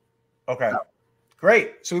 Okay. So,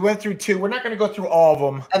 great. So we went through 2. We're not going to go through all of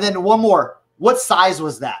them. And then one more. What size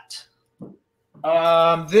was that?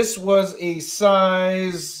 This was a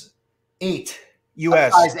size 8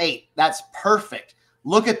 US. Size 8. That's perfect.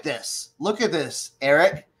 Look at this. Look at this,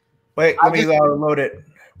 Eric. Wait, let me load it.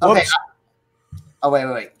 Whoops. Okay.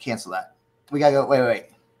 Wait. Cancel that. We gotta go. Wait.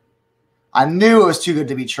 I knew it was too good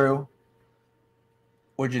to be true.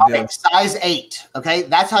 What'd you do? Size 8. Okay,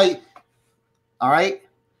 that's how you. All right.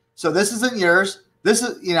 So this isn't yours. This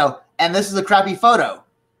is and this is a crappy photo.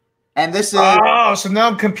 And this is so now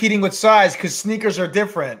I'm competing with size because sneakers are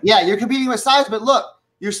different. Yeah, you're competing with size, but look,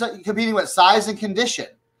 you're competing with size and condition.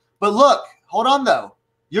 But look, hold on though.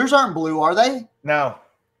 Yours aren't blue, are they? No.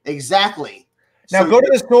 Exactly. Now so go to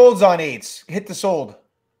the solds on 8s. Hit the sold.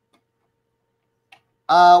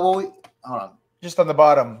 Hold on. Just on the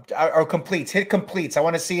bottom. Or completes. Hit completes. I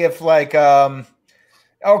want to see if like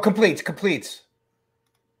completes.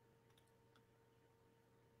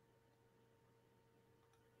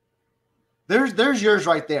 There's yours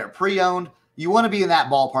right there. Pre-owned. You want to be in that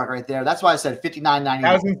ballpark right there. That's why I said $59.99.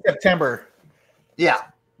 That was in September. Yeah,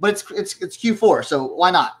 but it's Q4, so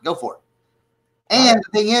why not? Go for it. And the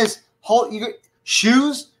thing is,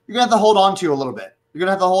 shoes, you're gonna have to hold on to a little bit. You're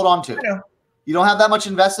gonna have to hold on to. I know. You don't have that much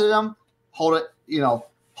invested in them. Hold it.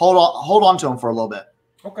 Hold on to them for a little bit.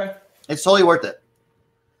 Okay. It's totally worth it.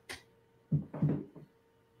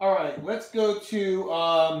 All right, let's go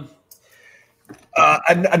to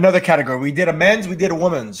another category. We did a men's, we did a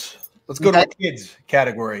woman's. Let's go to the kids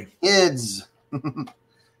category. Kids. All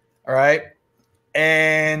right.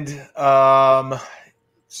 And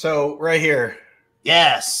so right here.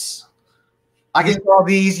 Yes. You saw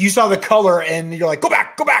these, you saw the color and you're like, go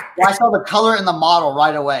back. Well, I saw the color and the model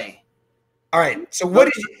right away. All right. So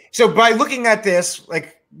so by looking at this,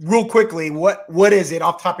 like real quickly, what is it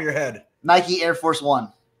off the top of your head? Nike Air Force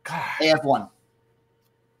One. God. AF1.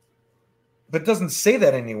 But it doesn't say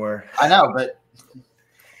that anywhere. I know, but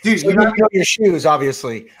dude, so you know your shoes,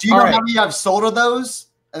 obviously. Do you know how many I've sold of those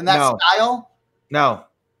in that style? No.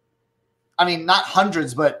 I mean, not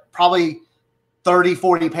hundreds, but probably 30,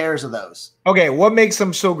 40 pairs of those. Okay, what makes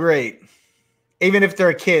them so great? Even if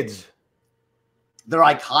they're kids. They're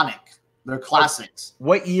iconic. They're classics.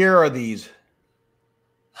 What year are these?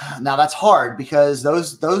 Now that's hard because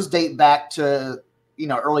those date back to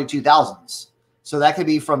early 2000s. So that could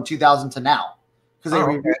be from 2000 to now because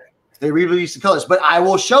they re-released the colors. But I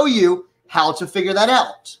will show you how to figure that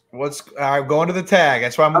out. I'm going to the tag.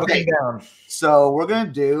 That's why I'm looking down. So we're gonna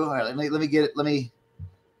do. All right, let me get it.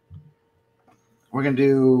 We're gonna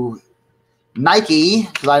do Nike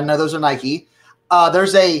because I know those are Nike.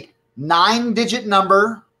 There's a 9-digit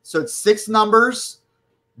number, so it's 6 numbers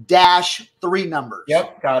dash 3 numbers.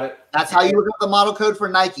 Yep, got it. That's how you look up the model code for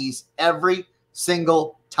Nikes every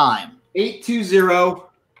single time. 820.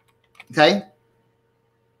 Okay.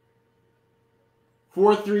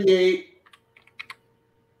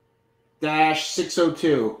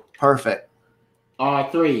 438-602. Perfect.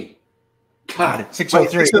 3. God,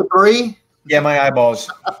 603. 603? Yeah, my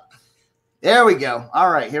eyeballs. There we go.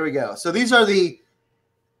 All right, here we go. So these are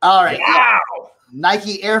all right. Wow.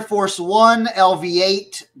 Nike Air Force One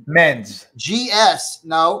LV8. Men's. GS.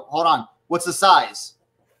 No, hold on. What's the size?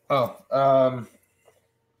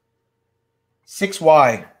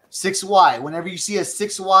 6Y. 6Y. Whenever you see a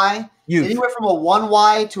 6Y, anywhere from a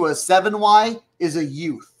 1Y to a 7Y is a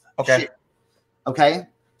youth. Okay. Shit. Okay.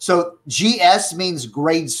 So GS means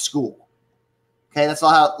grade school. Okay. That's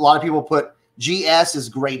how a lot of people put GS is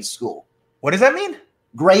grade school. What does that mean?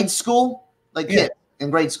 Grade school, like kid in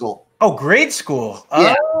grade school. Oh, grade school.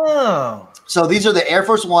 Yeah. Oh. So these are the Air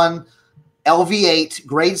Force One LV8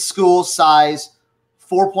 grade school size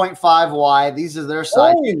 4.5Y. These are their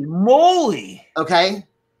size. Holy moly. Okay.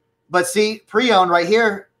 But see, pre-owned right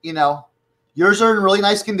here, yours are in really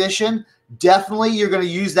nice condition. Definitely you're going to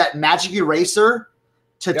use that magic eraser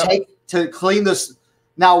to clean this.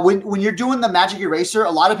 Now, when you're doing the magic eraser,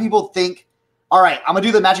 a lot of people think, all right, I'm going to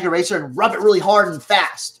do the magic eraser and rub it really hard and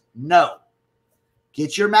fast. No.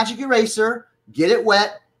 Get your magic eraser, get it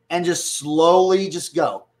wet, and just slowly just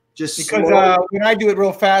go. Because when I do it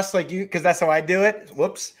real fast, like you, because that's how I do it.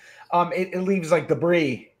 Whoops. It leaves like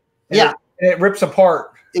debris. And it rips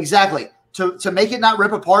apart. Exactly. To make it not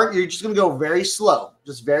rip apart, you're just going to go very slow,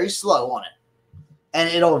 just very slow on it. And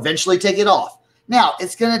it'll eventually take it off. Now,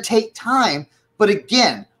 it's going to take time. But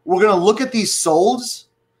again, we're going to look at these solds,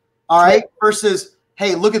 all right, versus,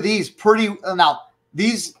 hey, look at these pretty. Now,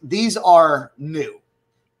 these are new.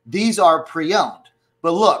 These are pre-owned.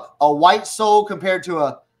 But look, a white sole compared to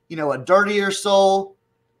a dirtier sole,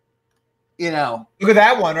 Look at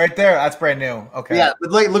that one right there. That's brand new. Okay. Yeah, but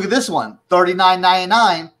look at this one,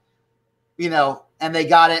 $39.99, and they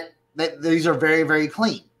got it. These are very, very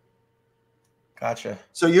clean. Gotcha.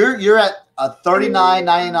 So you're at a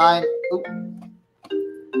 $39.99.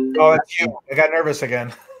 Oh, that's you. I got nervous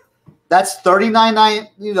again. That's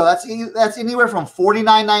 $39.99. That's anywhere from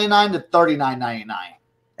 $49.99 to $39.99.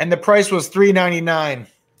 And the price was $3.99.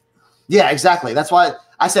 Yeah, exactly. That's why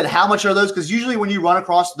I said how much are those? Because usually when you run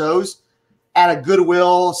across those at a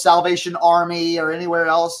Goodwill, Salvation Army, or anywhere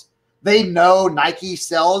else, they know Nike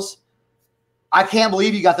sells I can't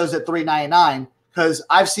believe you got those at $3.99 because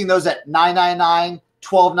I've seen those at $9.99,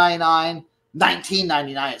 $12.99,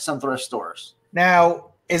 $19.99 at some thrift stores.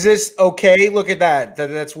 Now, is this okay? Look at that.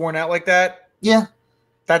 That's worn out like that. Yeah,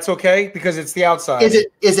 that's okay because it's the outside. Is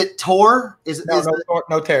it tore?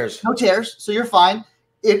 No tears. No tears. So you're fine.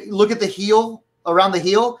 Look at the heel, around the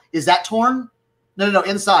heel. Is that torn? No.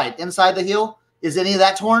 Inside the heel. Is any of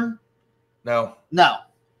that torn? No.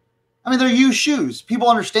 I mean, they're used shoes. People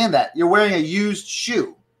understand that. You're wearing a used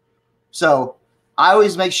shoe. So I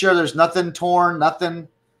always make sure there's nothing torn, nothing,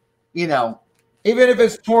 Even if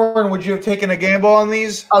it's torn, would you have taken a gamble on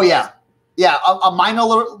these? Oh, yeah. Yeah, a minor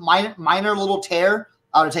little tear,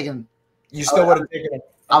 I would have taken. You still would have taken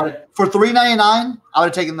it. For $3.99, I would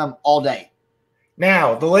have taken them all day.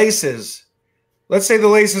 Now, the laces. Let's say the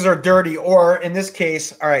laces are dirty, or in this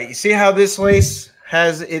case, all right, you see how this lace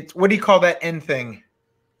has it? What do you call that end thing?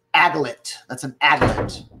 Aglet. That's an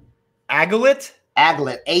aglet. Aglet?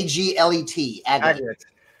 Aglet. A-G-L-E-T. Aglet.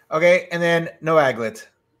 Okay, and then no aglet.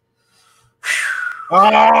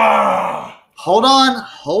 Ah! Hold on.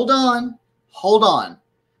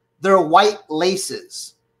 They're white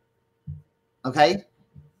laces. Okay?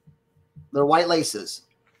 They're white laces.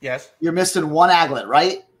 Yes. You're missing one aglet,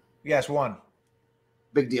 right? Yes, one.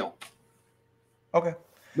 Big deal. Okay.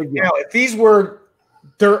 Big deal. Now, if these were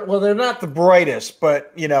they're not the brightest,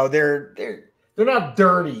 but they're not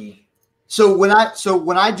dirty. So when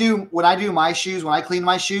I do my shoes, when I clean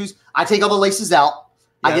my shoes, I take all the laces out.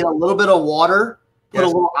 Yep. I get a little bit of water, put a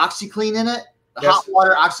little OxyClean in it, hot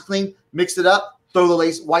water, OxyClean, mix it up, throw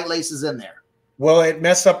the white laces in there. Will it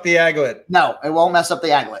mess up the aglet? No, it won't mess up the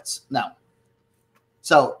aglets. No.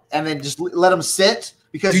 So, and then just let them sit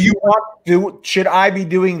because should I be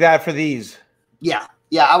doing that for these? Yeah.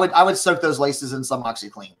 Yeah, I would soak those laces in some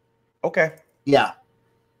OxyClean. Okay. Yeah.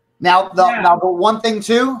 Now the one thing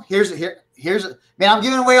too, here's man, I'm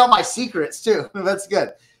giving away all my secrets too. That's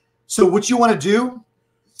good. So what you want to do,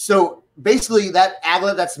 so basically that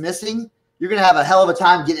aglet that's missing, you're gonna have a hell of a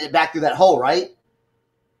time getting it back through that hole, right?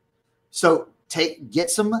 So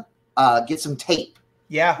get some tape.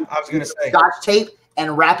 Yeah, I was gonna say Scotch tape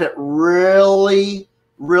and wrap it really,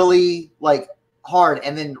 really like hard,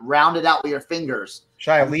 and then round it out with your fingers.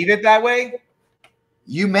 Should I leave it that way?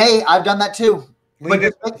 You may. I've done that too. Leave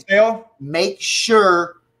it for sale. Make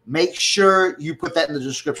sure you put that in the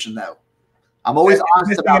description though. I'm always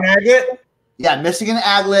honest about an aglet. Yeah, missing an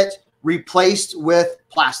aglet replaced with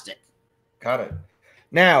plastic. Got it.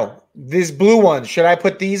 Now, these blue ones, should I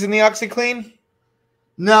put these in the OxyClean?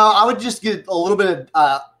 No, I would just get a little bit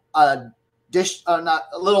of dish, not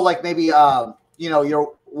a little like maybe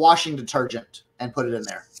your washing detergent and put it in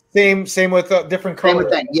there. Same with different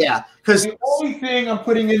colors. Same thing, yeah. Because the only thing I'm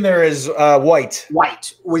putting in there is white.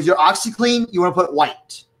 White with your OxyClean, you want to put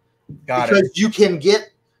white. Got it. Because you can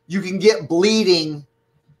get bleeding.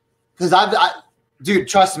 Because dude,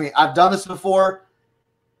 trust me, I've done this before.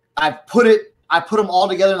 I put them all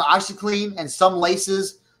together in the OxyClean, and some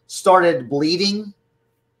laces started bleeding,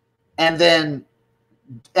 and then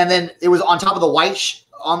it was on top of the white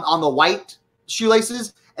on the white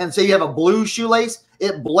shoelaces, and so you have a blue shoelace.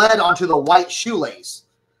 It bled onto the white shoelace.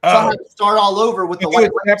 So I had to start all over with the white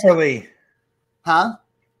separately. Huh?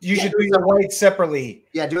 You should do your white separately.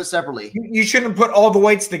 Yeah, do it separately. You shouldn't put all the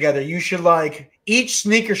whites together. You should each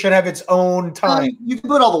sneaker should have its own time. You can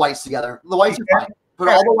put all the whites together. The whites are fine. Put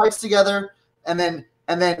all the whites together, and then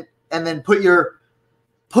put your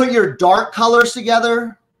dark colors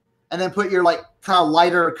together, and then put your kind of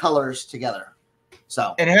lighter colors together.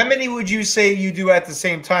 So. And how many would you say you do at the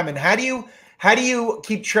same time? And how do you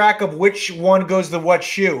keep track of which one goes to what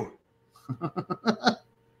shoe?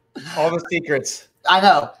 All the secrets. I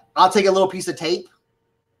know. I'll take a little piece of tape,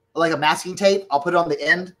 like a masking tape. I'll put it on the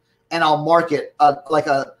end, and I'll mark it my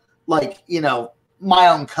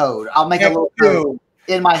own code. I'll make a little code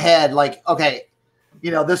in my head, okay,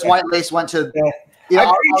 this white lace went to.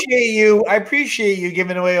 I appreciate you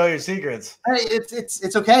giving away all your secrets. Hey,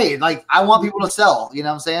 it's okay. I want people to sell. You know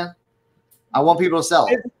what I'm saying? I want people to sell.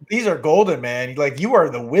 These are golden, man. You are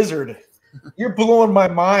the wizard. You're blowing my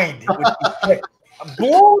mind.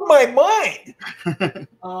 Blowing my mind.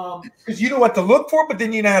 Because you know what to look for, but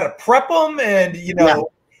then you know how to prep them, and Yeah.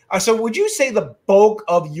 So would you say the bulk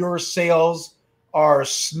of your sales are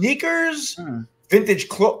sneakers, vintage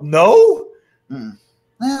clothes? No. I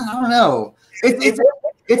don't know.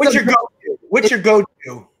 What's your go-to? What's your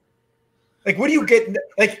go-to? What do you get?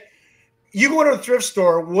 You go into a thrift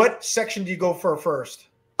store. What section do you go for first?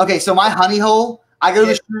 Okay, so my honey hole, I go to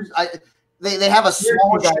the shoes. They have a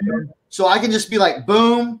small shoe, so I can just be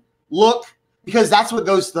boom, look, because that's what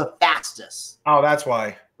goes the fastest. Oh, that's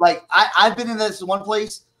why. Like I've been in this one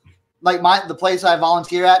place, like the place I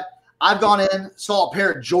volunteer at. I've gone in, saw a pair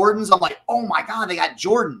of Jordans. I'm like, oh my God, they got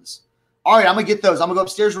Jordans. All right, I'm gonna get those. I'm gonna go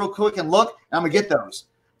upstairs real quick and look, and I'm gonna get those.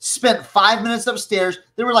 Spent 5 minutes upstairs.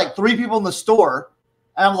 There were like 3 people in the store,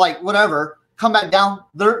 and I'm like, whatever. Come back down.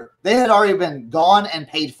 They had already been gone and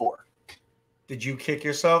paid for. Did you kick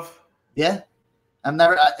yourself? Yeah, I've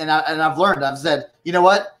learned. I've said, you know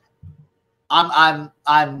what? I'm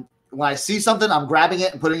when I see something, I'm grabbing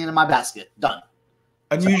it and putting it in my basket. Done.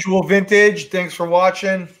 Unusual Vintage. Thanks for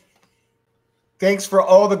watching. Thanks for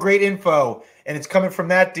all the great info. And it's coming from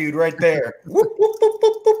that dude right there. Whoop, whoop, whoop,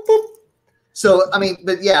 whoop, whoop, whoop. So, I mean,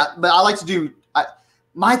 but I like to do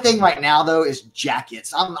my thing right now though is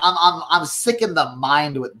jackets. I'm sick in the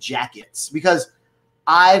mind with jackets because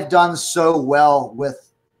I've done so well with,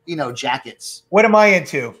 jackets. What am I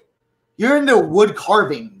into? You're into wood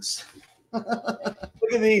carvings.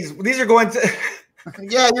 Look at these. These are going to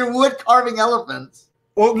yeah, you're wood carving elephants.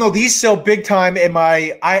 Well, no, these sell big time in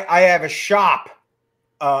my I have a shop.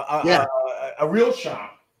 A real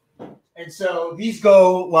shop. And so these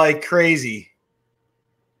go like crazy.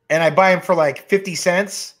 And I buy them for like 50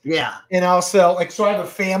 cents. Yeah. And I'll sell so I have a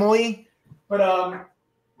family, but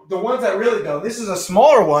the ones that really go, this is a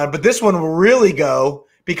smaller one, but this one will really go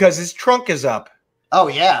because his trunk is up. Oh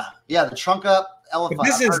yeah. Yeah, the trunk up elephant. But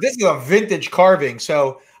this is a vintage carving.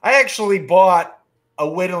 So I actually bought a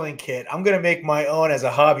whittling kit. I'm gonna make my own as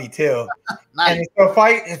a hobby too. Nice. And so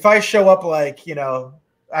if I show up like,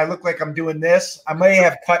 I look like I'm doing this, I may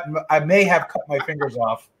have cut my fingers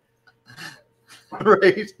off.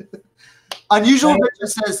 Right. Unusual Victor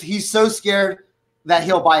says he's so scared that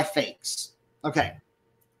he'll buy fakes. Okay.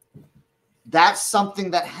 That's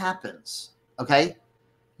something that happens. Okay.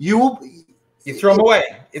 You throw them away.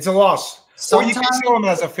 It's a loss. Or you can sell them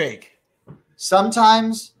as a fake.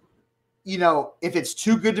 Sometimes, if it's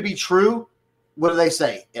too good to be true, what do they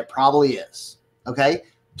say? It probably is. Okay.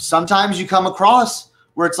 Sometimes you come across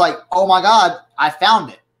where it's like, oh my God, I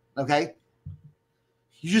found it. Okay.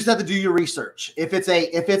 You just have to do your research. If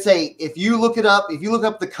you look it up, if you look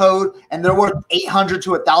up the code and they're worth $800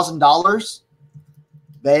 to $1,000,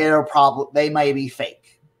 they may be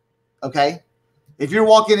fake. Okay. If you're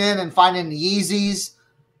walking in and finding Yeezys,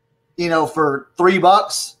 for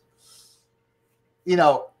 $3,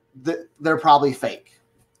 they're probably fake.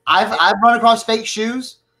 I've run across fake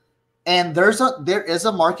shoes, and there is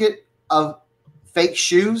a market of fake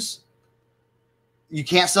shoes. You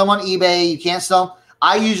can't sell them on eBay. You can't sell them.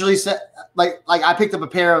 I usually say like I picked up a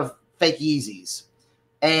pair of fake Yeezys,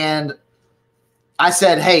 and I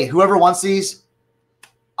said, hey, whoever wants these,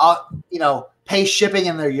 pay shipping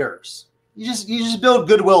and they're yours. You just build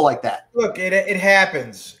goodwill like that. Look, it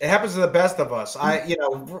happens. It happens to the best of us.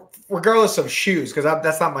 Regardless of shoes, because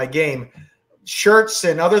that's not my game. Shirts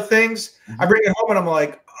and other things, I bring it home and I'm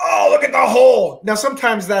like, oh, look at the hole. Now,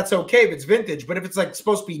 sometimes that's okay if it's vintage, but if it's like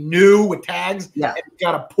supposed to be new with tags, and you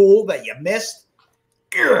got a pull that you missed,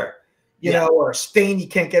 or a stain you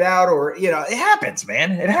can't get out, or it happens,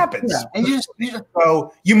 man. It happens. Yeah. And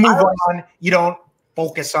so you move on. You don't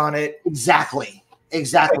focus on it. Exactly.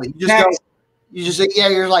 You just say,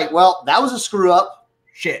 you're like, well, that was a screw up.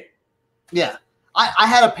 Shit. Yeah. I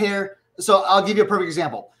had a pair. So I'll give you a perfect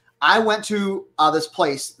example. I went to this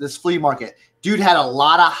flea market. Dude had a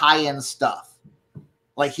lot of high-end stuff.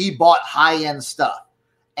 Like he bought high-end stuff.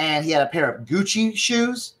 And he had a pair of Gucci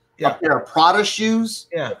shoes, a pair of Prada shoes,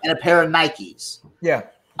 and a pair of Nikes. Yeah.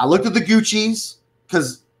 I looked at the Gucci's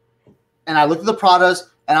and I looked at the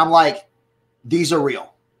Pradas, and I'm like, these are real.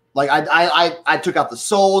 Like I took out the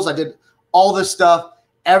soles. I did all this stuff.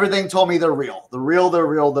 Everything told me they're real. They're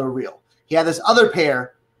real. He had this other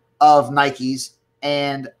pair of Nikes,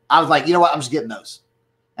 and I was like, you know what? I'm just getting those.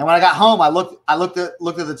 And when I got home, I looked at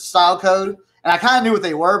the style code, and I kind of knew what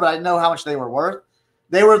they were, but I didn't know how much they were worth.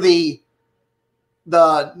 They were the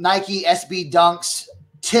Nike SB Dunks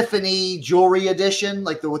Tiffany jewelry edition,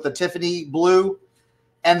 with the Tiffany blue.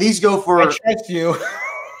 And these go for, I trust you.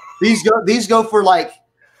 these go for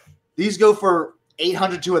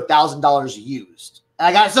 $800 to $1,000 used. And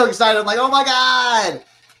I got so excited. I'm like, oh my God.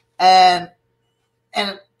 And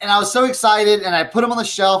I was so excited, and I put them on the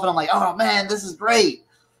shelf, and I'm like, oh man, this is great.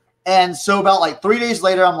 And so about 3 days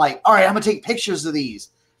later, I'm like, all right, I'm going to take pictures of these.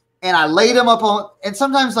 And I laid them up on, and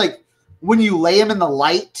sometimes when you lay them in the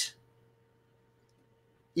light,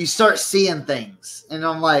 you start seeing things. And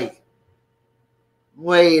I'm like,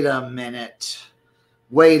 wait a minute.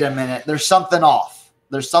 There's something off.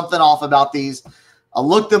 There's something off about these. I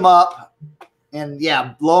looked them up, and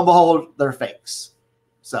lo and behold, they're fakes.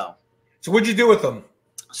 So what'd you do with them?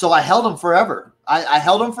 So I held them forever. I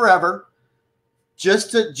held them forever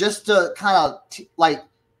just to kind of like,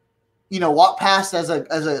 walk past as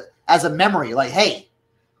a memory. Like, hey,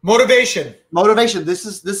 motivation. This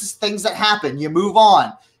is things that happen. You move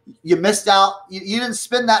on. You missed out. You didn't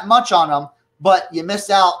spend that much on them, but you missed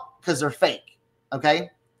out because they're fake. Okay.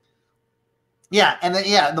 Yeah. And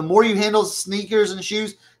then, the more you handle sneakers and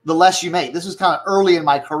shoes, the less you make. This was kind of early in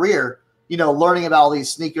my career, learning about all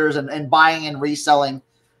these sneakers and buying and reselling.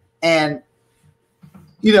 And,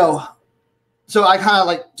 so I kind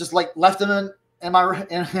of just left them in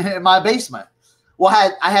my basement.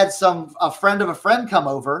 Well, I had a friend of a friend come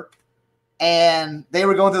over, and they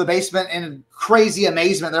were going through the basement in crazy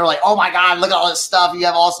amazement. They were like, "Oh my God, look at all this stuff. You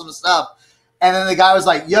have awesome stuff." And then the guy was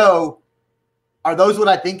like, "Yo, are those what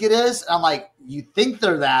I think it is?" And I'm like, "You think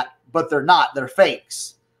they're that, but they're not. They're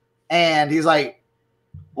fakes." And he's like,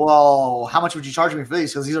 "Well, how much would you charge me for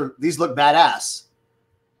these? Because these look badass."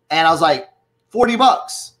 And I was like,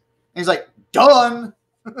 $40. And he's like, "Done."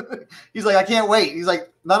 He's like, "I can't wait." He's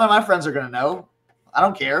like, "None of my friends are gonna know. I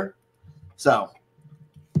don't care." So.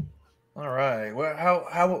 All right.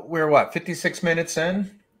 Well, we're what, 56 minutes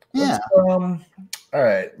in? Yeah. All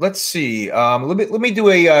right. Let's see. Let me do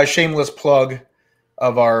a shameless plug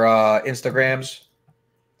of our Instagrams.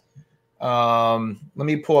 Let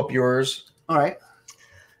me pull up yours. All right.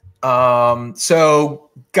 So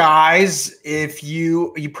guys, if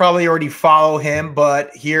you probably already follow him,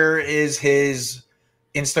 but here is his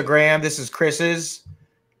Instagram. This is Chris's.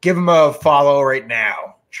 Give him a follow right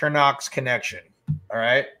now. Cernoch's Connection. All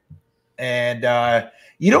right. And I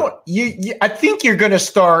think you're going to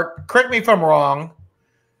start, correct me if I'm wrong,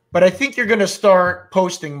 but I think you're going to start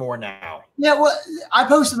posting more now. Yeah, well, I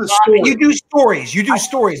posted the story. You do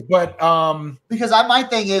stories, but because my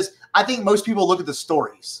thing is, I think most people look at the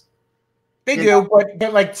stories. They do,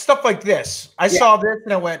 but like stuff like this. I saw this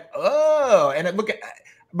and I went, "Oh," and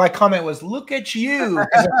my comment was, "Look at you."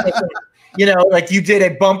 Like you did a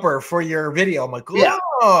bumper for your video. I'm like,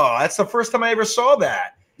 "Oh, that's the first time I ever saw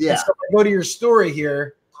that." Yeah. So I go to your story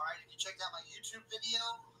here. All right, if you checked out my YouTube video,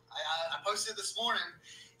 I posted it this morning.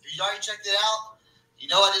 If you already checked it out, I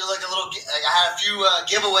did I had a few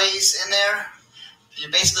giveaways in there. You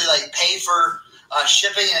basically pay for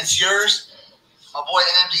shipping and it's yours. My boy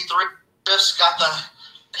NMD3 just got the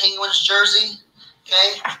Penguins jersey.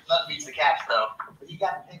 Okay, nothing beats the Caps though. But you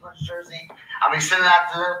got the Penguins jersey. I'll be sending that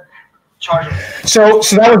to them. Charging. So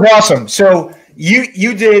that was awesome. So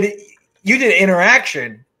you did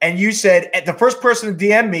interaction. And you said, at the first person to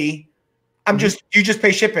DM me, you just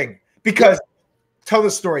pay shipping because tell the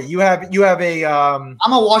story. You have a I'm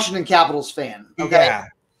a Washington Capitals fan. Okay.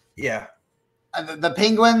 Yeah. The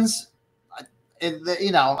Penguins, I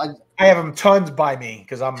have them tons by me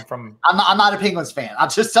because I'm not a Penguins fan. I'll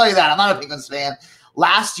just tell you that I'm not a Penguins fan.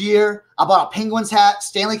 Last year, I bought a Penguins hat,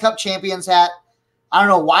 Stanley Cup champions hat. I don't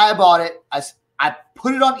know why I bought it. I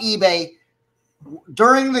put it on eBay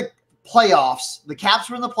during the playoffs. The Caps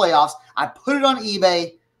were in the playoffs. I put it on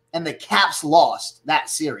eBay, and the Caps lost that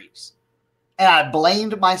series. And I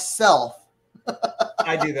blamed myself.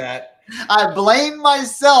 I do that. I blamed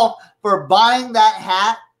myself for buying that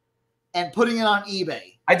hat and putting it on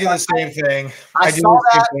eBay. I do the same thing. I saw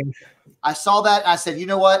that. And I said, you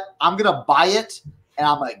know what? I'm going to buy it, and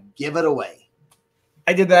I'm going to give it away.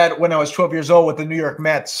 I did that when I was 12 years old with the New York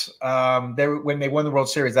Mets. When they won the World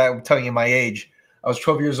Series, I'm telling you my age. I was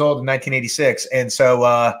 12 years old in 1986. And so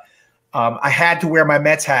I had to wear my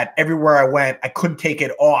Mets hat everywhere I went. I couldn't take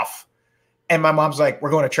it off. And my mom's like, "We're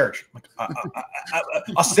going to church." I'm like,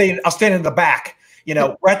 I'll stand in the back.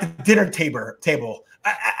 We're at the dinner table.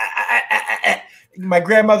 My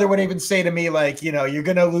grandmother would even say to me, like, "You're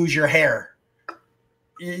going to lose your hair.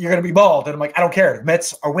 You're going to be bald." And I'm like, "I don't care. The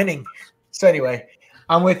Mets are winning." So anyway,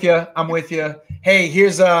 I'm with you. Hey,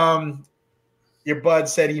 here's your bud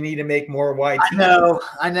said you need to make more YT.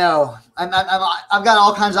 I know. I've got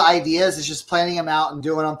all kinds of ideas. It's just planning them out and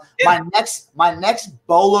doing them. Yeah. My next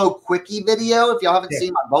Bolo Quickie video, if y'all haven't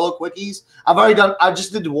seen my Bolo Quickies, I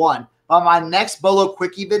just did one. But my next Bolo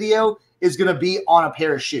Quickie video is going to be on a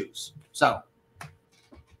pair of shoes. So.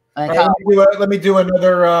 Let me do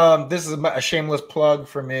another. This is a shameless plug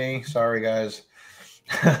for me. Sorry, guys.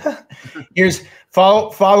 Here's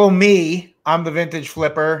follow me. I'm the Vintage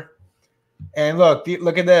Flipper. And look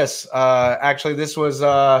at this. Actually, this was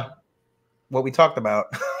what we talked about.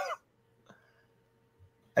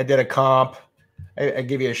 I did a comp. I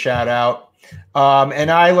give you a shout out.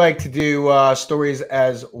 And I like to do stories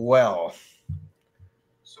as well.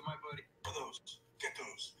 So my buddy, get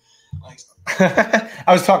those.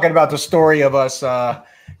 I was talking about the story of us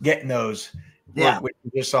getting those. Yeah, which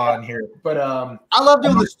we just saw in here. But I love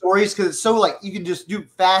doing the stories because it's so you can just do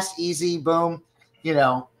fast, easy, boom. you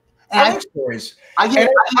know. And I like stories. I get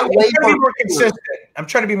way trying to be more consistent. I'm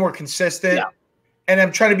trying to be more consistent, and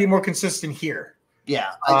I'm trying to be more consistent here.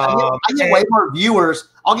 Yeah, I get way more viewers.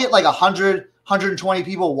 I'll get like 100, 120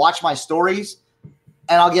 people watch my stories,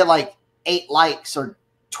 and I'll get like 8 likes or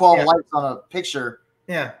 12 likes on a picture.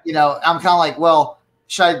 Yeah, you know, I'm kind of like, well,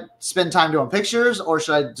 should I spend time doing pictures, or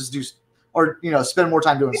should I just do, or spend more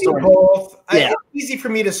time doing stories? Both. It's easy for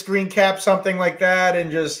me to screen cap something like that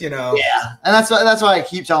and just Yeah, and that's why I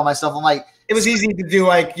keep telling myself, I'm like, it was easy to do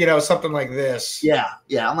like something like this. Yeah,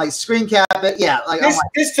 I'm like, screen cap it. Yeah, like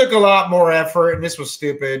this took a lot more effort, and this was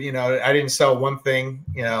stupid. I didn't sell one thing.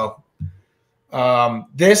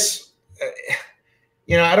 This,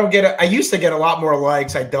 I don't get. I used to get a lot more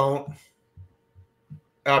likes. I don't.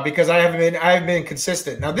 Because I haven't been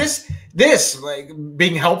consistent. Now this like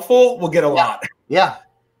being helpful will get a lot. Yeah.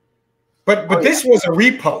 But this was a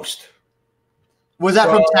repost. Was that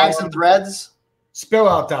from Tags and Threads? Spill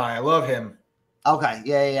Out Die. I love him. Okay.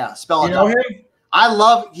 Yeah. Spill Out Die. You know him? I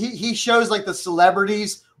love he shows like the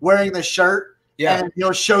celebrities wearing the shirt. Yeah. And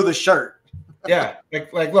he'll show the shirt. Yeah.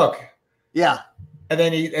 Like look. Yeah. And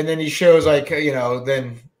then he shows like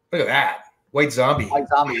then look at that. White Zombie. White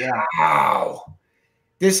Zombie, yeah. Wow.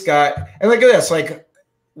 This guy, and look at this, like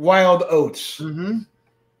Wild Oats. Mm-hmm.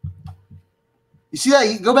 You see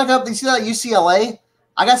that? You go back up. You see that UCLA?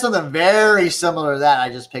 I got something very similar to that I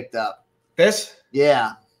just picked up. This?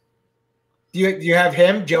 Yeah. Do you have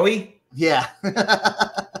him, Joey? Yeah.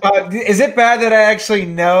 Is it bad that I actually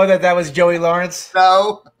know that was Joey Lawrence?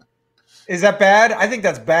 No. Is that bad? I think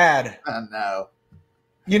that's bad. No.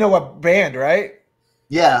 You know what band, right?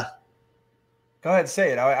 Yeah. Go ahead,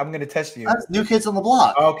 say it. I'm going to test you. That's New Kids on the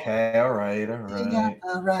Block. Okay, all right. Yeah,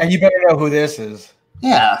 all right. And you better know who this is.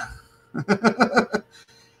 Yeah.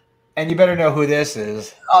 And you better know who this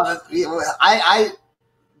is. Oh,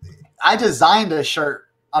 I designed a shirt,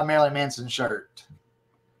 a Marilyn Manson shirt.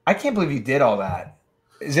 I can't believe you did all that.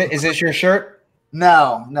 Is this your shirt?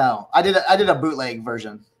 No. I did a bootleg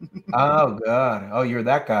version. Oh God. Oh, you're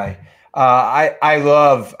that guy.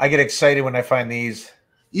 I get excited when I find these.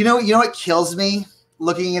 You know what kills me?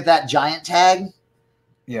 Looking at that Giant tag.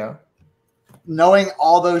 Yeah. Knowing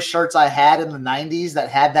all those shirts I had in the 90s that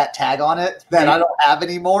had that tag on it that I don't have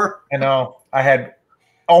anymore. I know. I had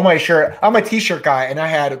all my shirt. I'm a t-shirt guy, and I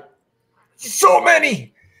had so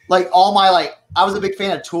many. Like all my I was a big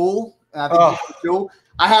fan of Tool. And I think Tool.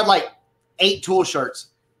 I had like 8 Tool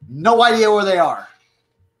shirts. No idea where they are.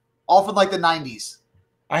 All from like the 90s.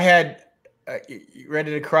 I had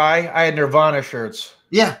Ready to Cry. I had Nirvana shirts.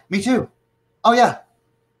 Yeah, me too. Oh yeah.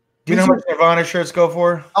 Do you know how much Nirvana shirts go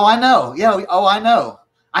for? Oh, I know. Yeah. Oh, I know.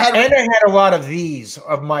 I had a lot of these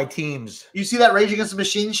of my teams. You see that Rage Against the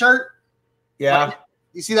Machine shirt? Yeah.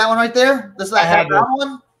 You see that one right there? I had that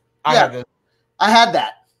one. I had this. I had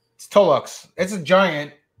that. It's Tolux. It's a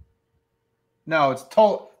Giant. No, it's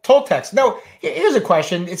Toltex. No, here's a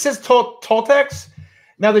question. It says Toltex.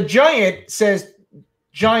 Now the Giant says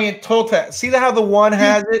Giant Toltex. See how the one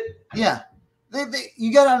has it? Yeah.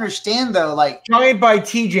 You got to understand though, like Giant by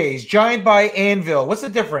TJ's, Giant by Anvil. What's the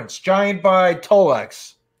difference? Giant by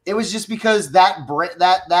Tolex. It was just because that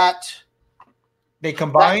they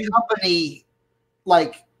combined that company,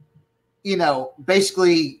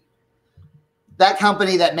 basically that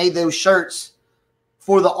company that made those shirts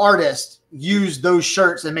for the artist used those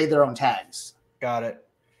shirts and made their own tags. Got it.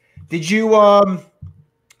 Did you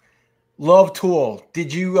love Tool?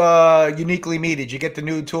 Did you Uniquely Me? Did you get the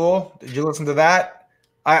new Tool? Did you listen to that?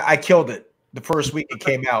 I killed it the first week it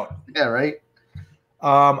came out. Yeah, right.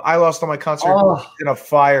 I lost all my concert in a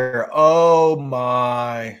fire. Oh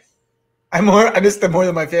my! I missed them more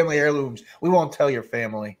than my family heirlooms. We won't tell your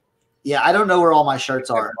family. Yeah, I don't know where all my shirts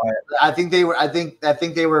are. I think they were. I think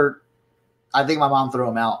my mom threw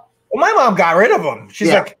them out. Well, my mom got rid of them.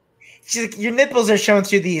 She's like, your nipples are showing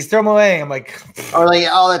through these. Throw them away. I'm like, or like,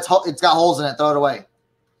 it's got holes in it. Throw it away.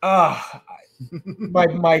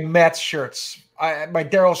 My Mets shirts, my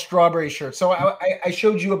Daryl Strawberry shirts. So I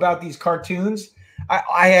showed you about these cartoons.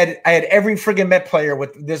 I had every friggin' Met player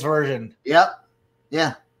with this version. Yep.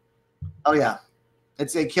 Yeah. Oh yeah.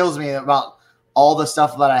 It kills me about all the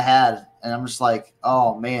stuff that I had, and I'm just like,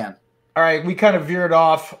 oh man. All right, we kind of veered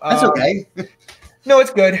off. That's okay. No,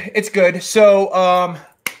 it's good. It's good. So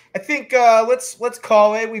I think let's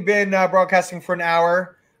call it. We've been broadcasting for an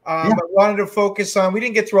hour. But wanted to focus on. We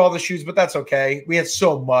didn't get through all the shoes, but that's okay. We had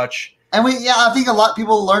so much. And I think a lot of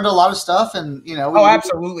people learned a lot of stuff, and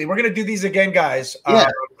absolutely. We're gonna do these again, guys.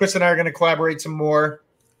 Chris and I are gonna collaborate some more.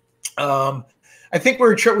 I think we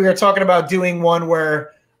were talking about doing one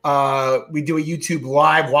where we do a YouTube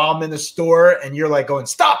live while I'm in the store, and you're like going,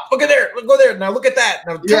 stop, look at there, go there, now look at that,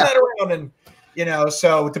 now turn that around, and you know,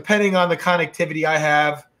 so depending on the connectivity I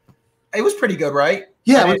have, it was pretty good, right?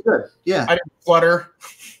 Yeah, it was good. Yeah, I didn't flutter.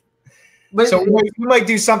 But so we might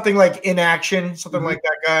do something like in action, something like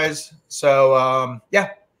that, guys. So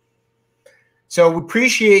yeah. So we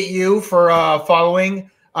appreciate you for following.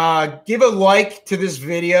 Give a like to this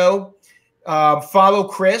video. Follow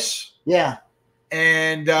Chris. Yeah.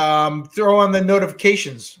 And throw on the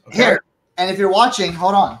notifications. Okay? Here. And if you're watching,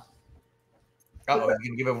 hold on. Oh, he's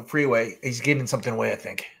gonna give a freeway. He's giving something away, I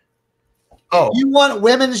think. Oh, if you want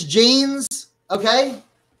women's jeans? Okay,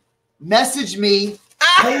 message me.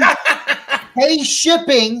 Pay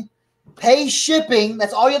shipping. Pay shipping.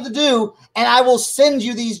 That's all you have to do, and I will send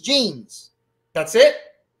you these jeans. That's it.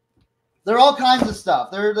 They're all kinds of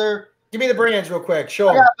stuff. They're. Give me the brands real quick. Show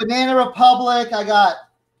I them. got Banana Republic. I got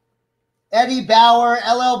Eddie Bauer,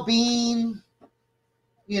 LL Bean.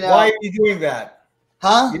 You know. Why are you doing that?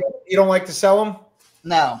 Huh? You don't like to sell them?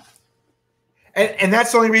 No. And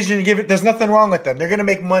that's the only reason you give it. There's nothing wrong with them. They're gonna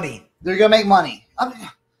make money. They're gonna make money. I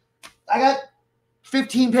got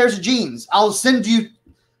 15 pairs of jeans. I will send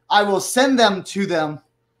them to them.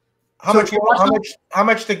 How much shipping?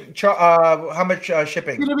 It's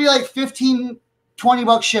gonna be like 15, 20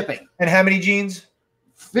 bucks shipping. And how many jeans?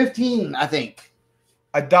 15, I think.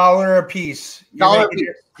 $1 a piece.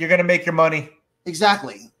 You're gonna make your money.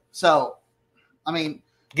 Exactly. So, I mean,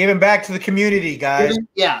 giving back to the community, guys.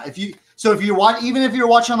 Yeah. If you're watching, even if you're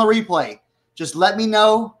watching on the replay, just let me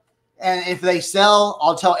know. And if they sell,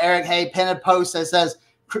 I'll tell Eric, hey, pin a post that says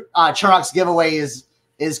Cernoch's giveaway is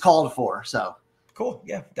called for. So cool.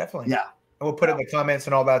 Yeah, definitely. Yeah. And we'll put it in the comments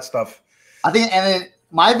and all that stuff. I think, and then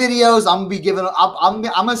my videos, I'm gonna be giving. I'm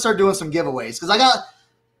gonna start doing some giveaways because I got.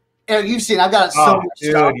 Eric, you've seen. I've got so much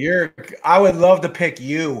stuff. I would love to pick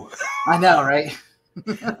you. I know, right?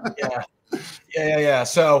 Yeah.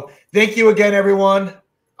 So thank you again, everyone.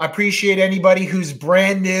 I appreciate anybody who's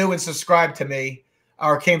brand new and subscribed to me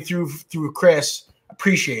or came through Chris.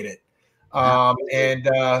 Appreciate it.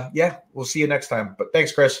 Yeah, we'll see you next time. But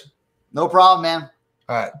thanks, Chris. No problem, man.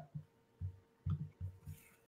 All right.